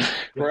 the DPs,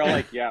 we're all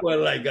like, yeah. We're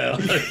like,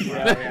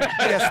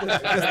 Yes,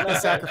 the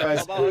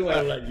sacrifice. We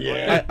were like,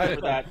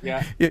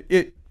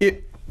 yeah.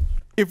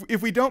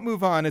 If we don't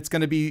move on, it's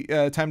going to be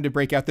time to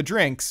break out the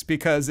drinks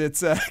because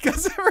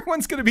because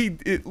everyone's going to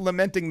be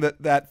lamenting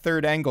that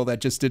third angle that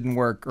just didn't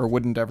work or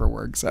wouldn't ever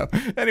work. So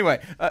anyway,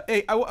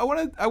 hey, I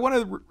want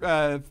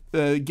to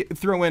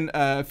throw in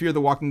Fear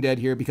the Walking Dead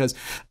here because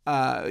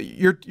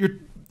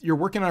you're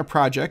working on a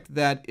project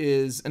that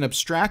is an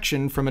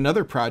abstraction from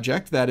another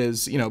project that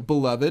is,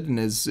 beloved and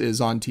is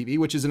on TV,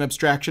 which is an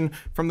abstraction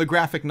from the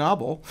graphic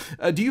novel.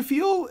 Do you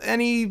feel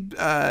any,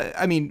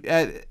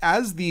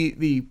 as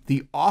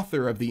the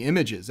author of the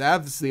images,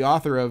 as the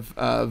author of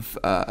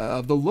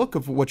the look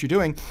of what you're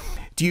doing,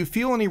 do you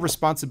feel any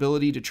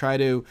responsibility to try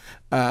to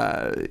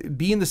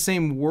be in the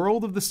same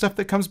world of the stuff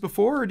that comes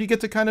before, or do you get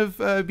to kind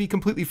of be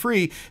completely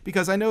free?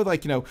 Because I know,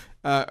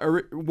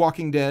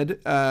 Walking Dead,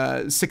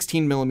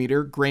 16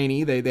 millimeter,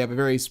 grainy. They have a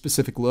very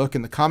specific look,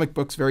 and the comic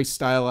book's very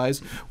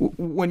stylized.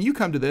 When you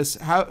come to this,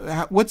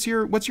 what's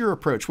your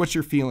approach? What's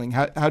your feeling?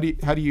 How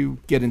do you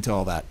get into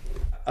all that?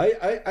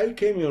 I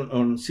came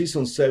on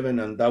season 7,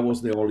 and that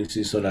was the only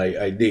season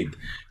I did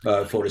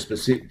for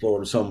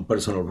some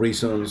personal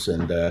reasons,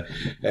 and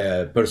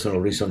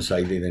personal reasons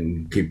I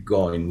didn't keep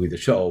going with the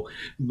show.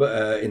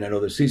 But in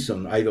another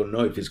season, I don't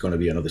know if it's going to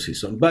be another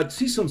season. But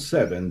season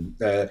 7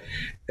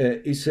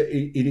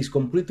 it is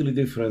completely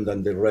different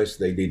than the rest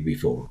they did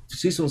before.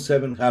 Season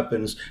 7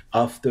 happens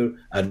after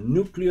a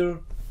nuclear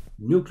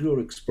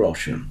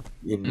explosion.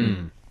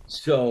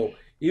 So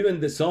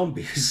even the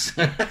zombies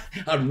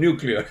are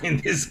nuclear in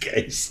this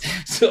case.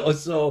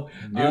 So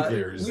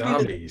nuclear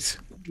zombies.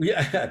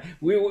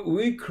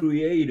 We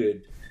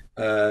created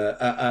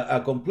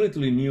a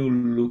completely new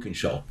looking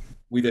show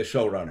with a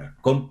showrunner,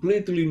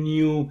 completely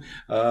new,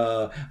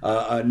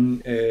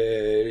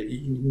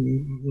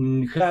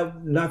 has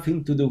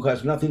nothing to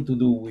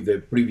do with the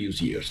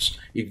previous years,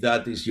 if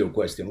that is your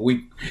question.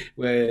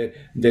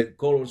 The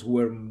colors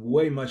were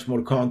way much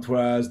more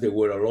contrast. There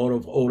were a lot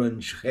of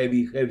orange,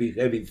 heavy,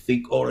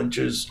 thick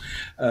oranges,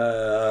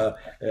 a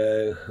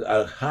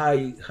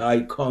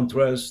high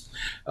contrast.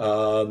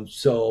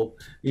 So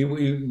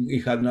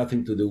it had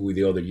nothing to do with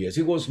the other years.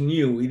 It was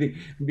new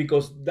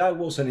because that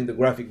wasn't in the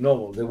graphic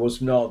novel. There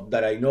was not,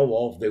 that I know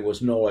of, there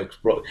was no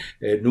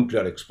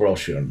nuclear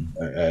explosion.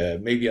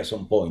 Maybe at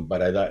some point,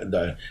 but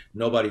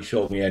nobody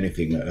showed me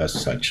anything as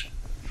such.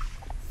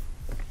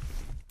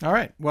 All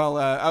right. Well,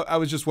 I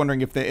was just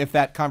wondering if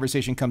that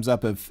conversation comes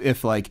up, if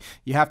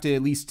you have to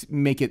at least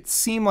make it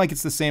seem like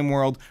it's the same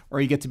world,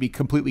 or you get to be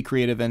completely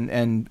creative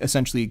and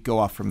essentially go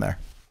off from there.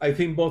 I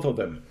think both of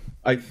them.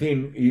 I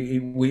think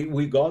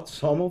we got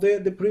some of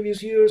the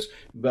previous years,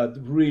 but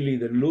really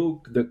the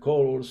look, the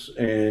colors,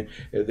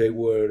 they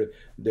were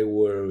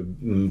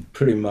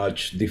pretty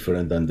much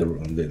different than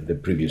the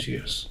previous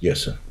years. Yes,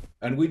 sir.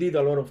 And we did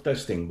a lot of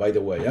testing, by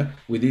the way.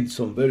 We did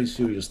some very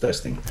serious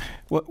testing.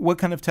 What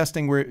kind of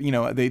testing were,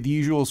 the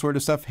usual sort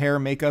of stuff, hair,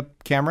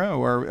 makeup, camera,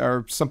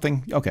 or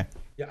something? Okay.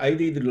 Yeah, I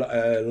did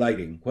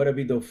lighting, quite a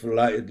bit of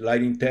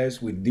lighting tests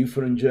with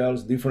different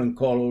gels, different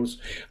colors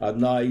at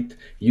night,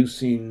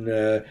 using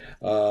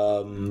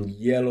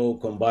yellow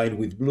combined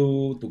with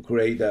blue to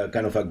create a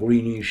kind of a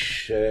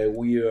greenish,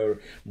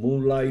 weird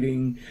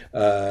moonlighting.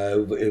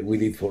 We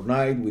did for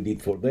night, we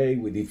did for day,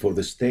 we did for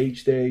the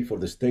stage day, for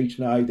the stage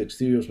night,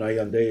 exteriors night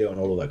and day, and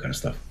all of that kind of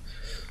stuff.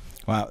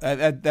 Wow,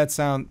 that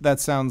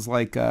sounds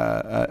like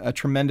a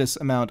tremendous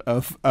amount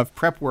of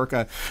prep work,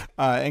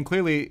 and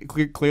clearly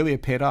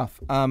it paid off.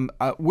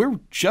 We're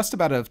just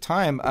about out of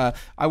time.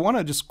 I want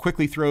to just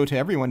quickly throw to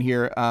everyone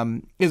here.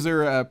 Is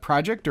there a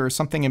project or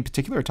something in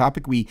particular, a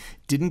topic we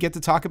didn't get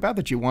to talk about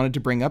that you wanted to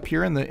bring up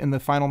here in the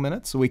final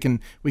minutes? So we can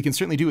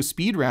certainly do a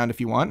speed round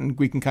if you want, and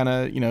we can kind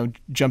of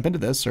jump into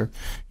this, or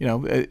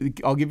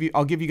I'll give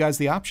you guys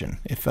the option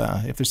if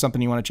there's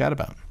something you want to chat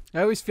about.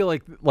 I always feel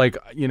like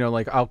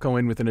I'll go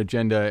in with an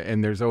agenda,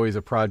 and there's always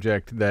a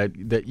project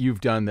that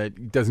you've done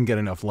that doesn't get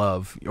enough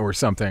love, or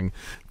something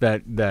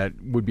that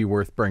would be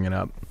worth bringing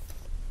up.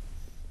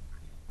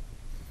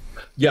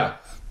 Yeah,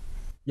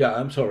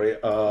 I'm sorry.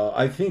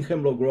 I think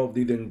Hemlock Grove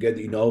didn't get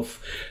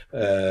enough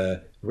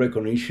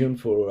recognition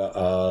for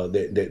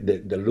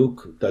the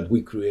look that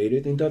we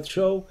created in that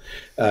show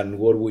and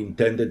what we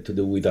intended to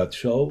do with that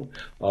show.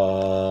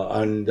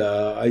 And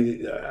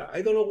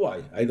I don't know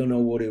why. I don't know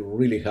what it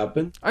really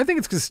happened. I think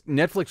it's because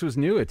Netflix was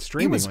new at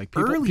streaming. It was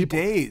early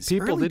days.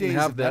 People early didn't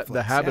days have of the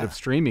Netflix, habit yeah. of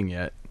streaming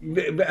yet.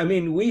 I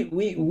mean,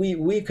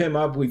 we came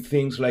up with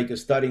things like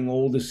starting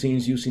all the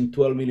scenes using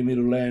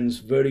 12mm lens,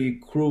 very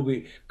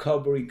Kubrick,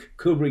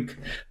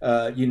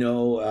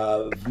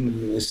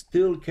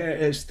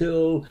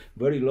 still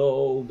very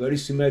low, very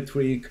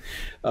symmetric.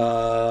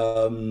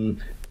 That's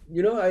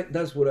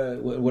what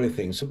I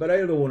think. So, but I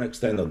don't want to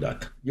extend on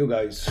that. You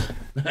guys.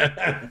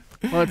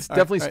 Well, it's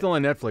definitely still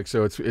on Netflix,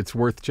 so it's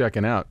worth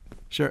checking out.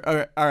 Sure.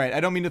 All right. I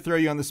don't mean to throw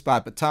you on the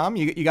spot, but Tom,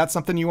 you got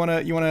something you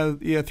wanna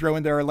throw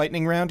into our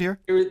lightning round here?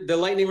 The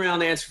lightning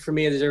round answer for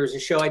me is there was a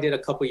show I did a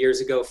couple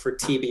years ago for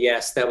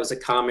TBS that was a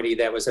comedy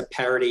that was a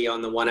parody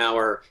on the 1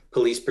 hour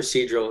police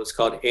procedural. It was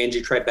called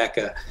Angie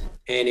Tribeca,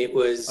 and it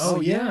was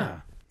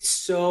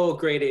so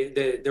great.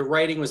 The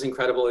writing was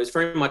incredible. It was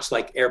very much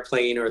like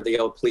Airplane or the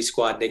old Police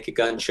Squad Naked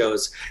Gun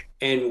shows,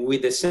 and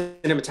with the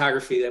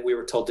cinematography that we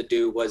were told to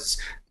do was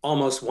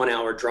almost 1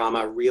 hour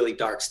drama, really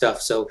dark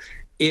stuff. So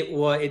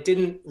it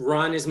didn't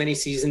run as many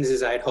seasons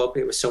as I had hoped.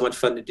 It was so much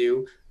fun to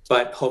do,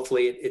 but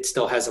hopefully it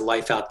still has a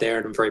life out there,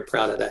 and I'm very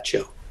proud of that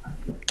show.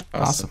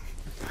 Awesome.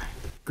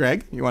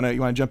 Greg, you want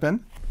to jump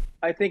in?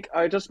 I think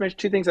I just mentioned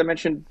two things I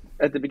mentioned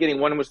at the beginning.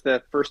 One was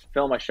the first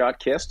film I shot,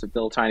 Kissed, a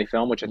little tiny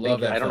film, which I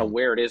don't know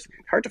where it is.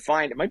 Hard to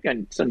find. It might be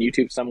on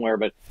YouTube somewhere,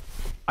 but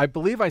I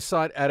believe I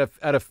saw it at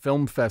a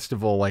film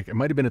festival. Like it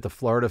might have been at the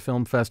Florida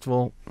Film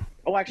Festival.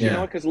 Oh, actually, you know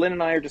what? Because Lynn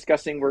and I are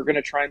discussing, we're going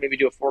to try and maybe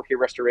do a 4K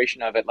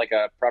restoration of it, like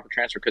a proper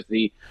transfer. Because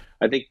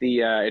I think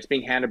it's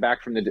being handed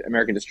back from the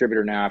American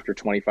distributor now after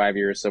 25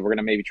 years. So we're going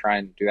to maybe try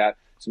and do that.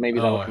 So maybe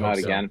that'll come out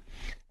again.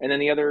 And then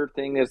the other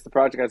thing is the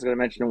project I was going to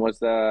mention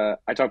was I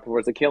talked before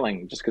was The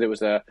Killing, just because it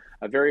was a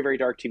very, very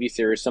dark TV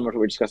series, similar to what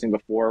we were discussing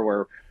before,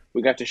 where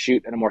we got to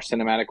shoot in a more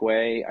cinematic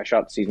way. I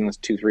shot seasons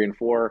 2, 3, and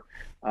 4.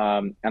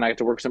 And I got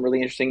to work with some really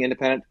interesting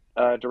independent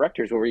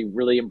directors where we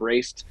really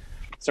embraced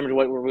similar to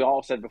what we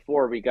all said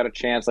before. We got a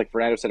chance, like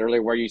Fernando said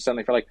earlier, where you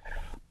suddenly felt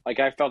like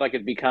I felt I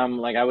could become,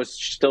 like I was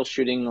still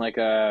shooting being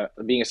a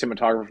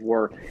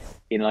cinematographer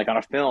on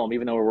a film,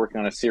 even though we're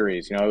working on a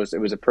series. It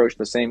was approached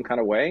the same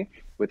kind of way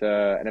with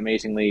an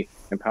amazingly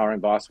empowering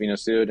boss, Vino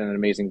Sud, and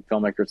amazing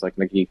filmmakers like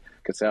Nikki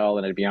Cassell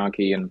and Ed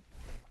Bianchi, and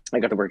I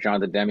got to work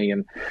Jonathan Demme,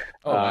 and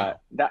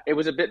that it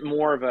was a bit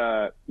more of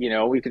a,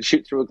 we could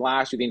shoot through a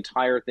glass, do the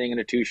entire thing in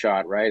a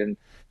 2-shot, right, and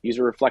use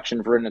a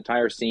reflection for an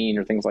entire scene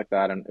or things like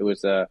that. And it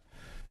was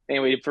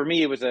anyway, for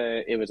me, it was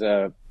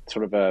a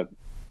sort of a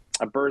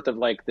birth of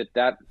like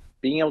that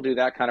being able to do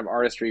that kind of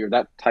artistry or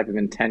that type of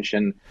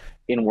intention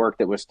in work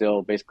that was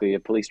still basically a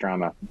police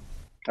drama,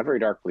 a very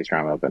dark police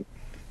drama, but.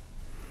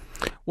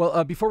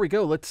 Well, before we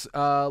go, let's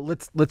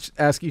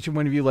ask each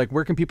one of you, like,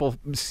 where can people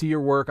see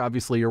your work?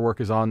 Obviously, your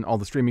work is on all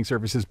the streaming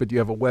services, but do you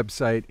have a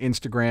website,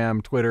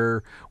 Instagram,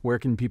 Twitter? Where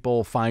can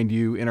people find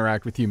you,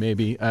 interact with you,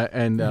 maybe?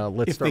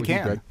 Let's start with you,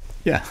 Greg.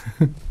 Yeah.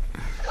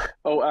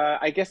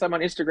 I guess I'm on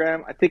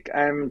Instagram. I think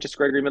I'm just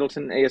Gregory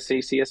Middleton, ASC,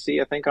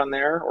 CSC, I think, on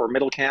there, or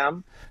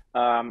Middlecam.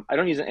 I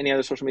don't use any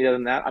other social media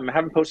than that. I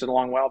haven't posted in a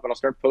long while, but I'll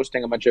start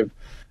posting a bunch of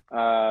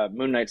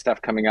Moon Knight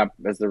stuff coming up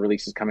as the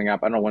release is coming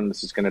up. I don't know when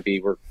this is going to be.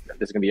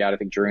 This is going to be out, I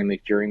think, during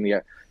the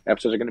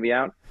episodes are going to be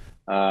out.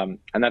 And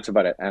that's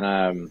about it.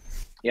 And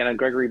and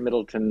Gregory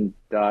Middleton.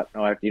 I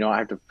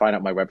have to find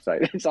out my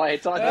website.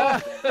 it's on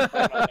there.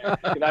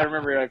 I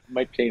remember I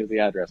might change the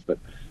address, but.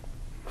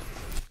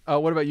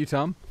 What about you,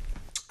 Tom?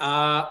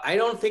 I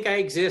don't think I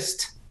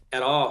exist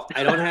at all.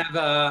 I don't have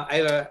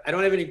I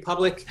don't have any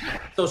public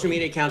social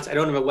media accounts. I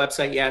don't have a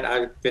website yet.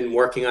 I've been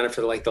working on it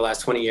for the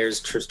last 20 years,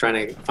 just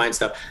trying to find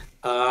stuff.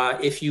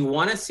 If you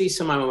want to see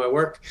some of my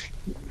work,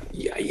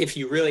 if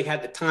you really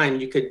had the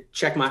time, you could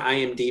check my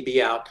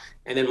IMDb out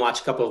and then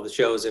watch a couple of the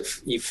shows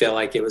if you feel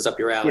like it was up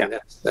your alley. Yeah.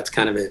 That's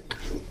kind of it.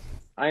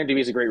 IMDb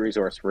is a great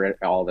resource for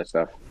all that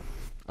stuff.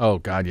 Oh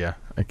God, yeah.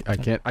 I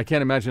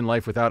can't imagine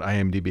life without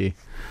IMDb.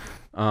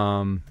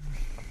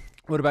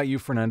 What about you,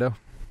 Fernando?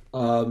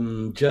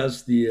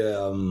 Just the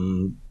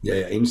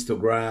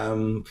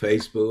Instagram,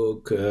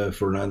 Facebook,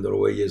 Fernando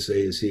Argüelles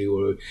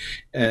ASC,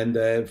 and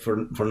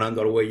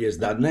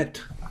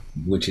FernandoArgüelles.net.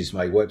 which is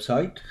my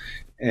website,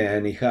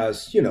 and it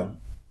has,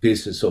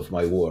 pieces of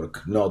my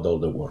work, not all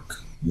the work.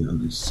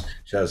 It's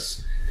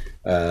just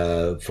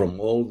from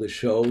all the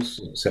shows,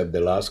 except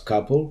the last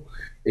couple,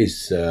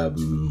 is,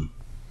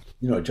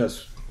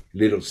 just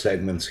little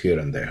segments here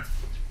and there.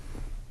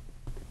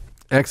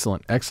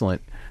 Excellent.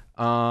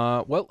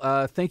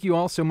 Thank you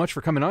all so much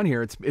for coming on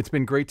here. It's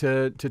been great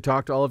to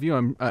talk to all of you.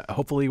 I'm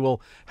hopefully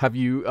we'll have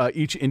you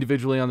each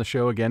individually on the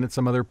show again at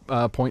some other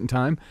point in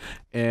time.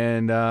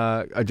 And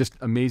just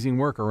amazing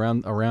work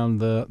around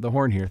the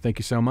horn here. Thank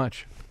you so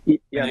much.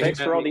 Yeah, thanks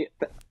for all the.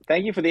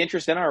 Thank you for the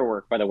interest in our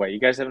work. By the way, you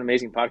guys have an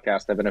amazing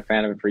podcast. I've been a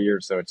fan of it for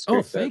years, so it's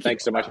great.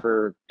 Thanks so much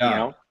for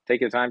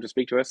taking the time to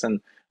speak to us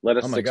and let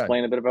us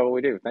explain a bit about what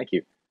we do. Thank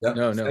you. Yeah.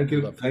 No. Thank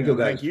you, guys.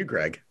 Thank you,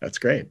 Greg. That's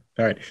great.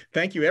 All right.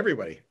 Thank you,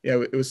 everybody.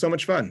 Yeah, it was so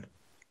much fun.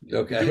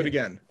 Okay. We'll do it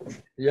again.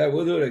 Yeah,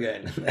 we'll do it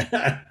again.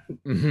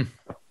 Mm-hmm.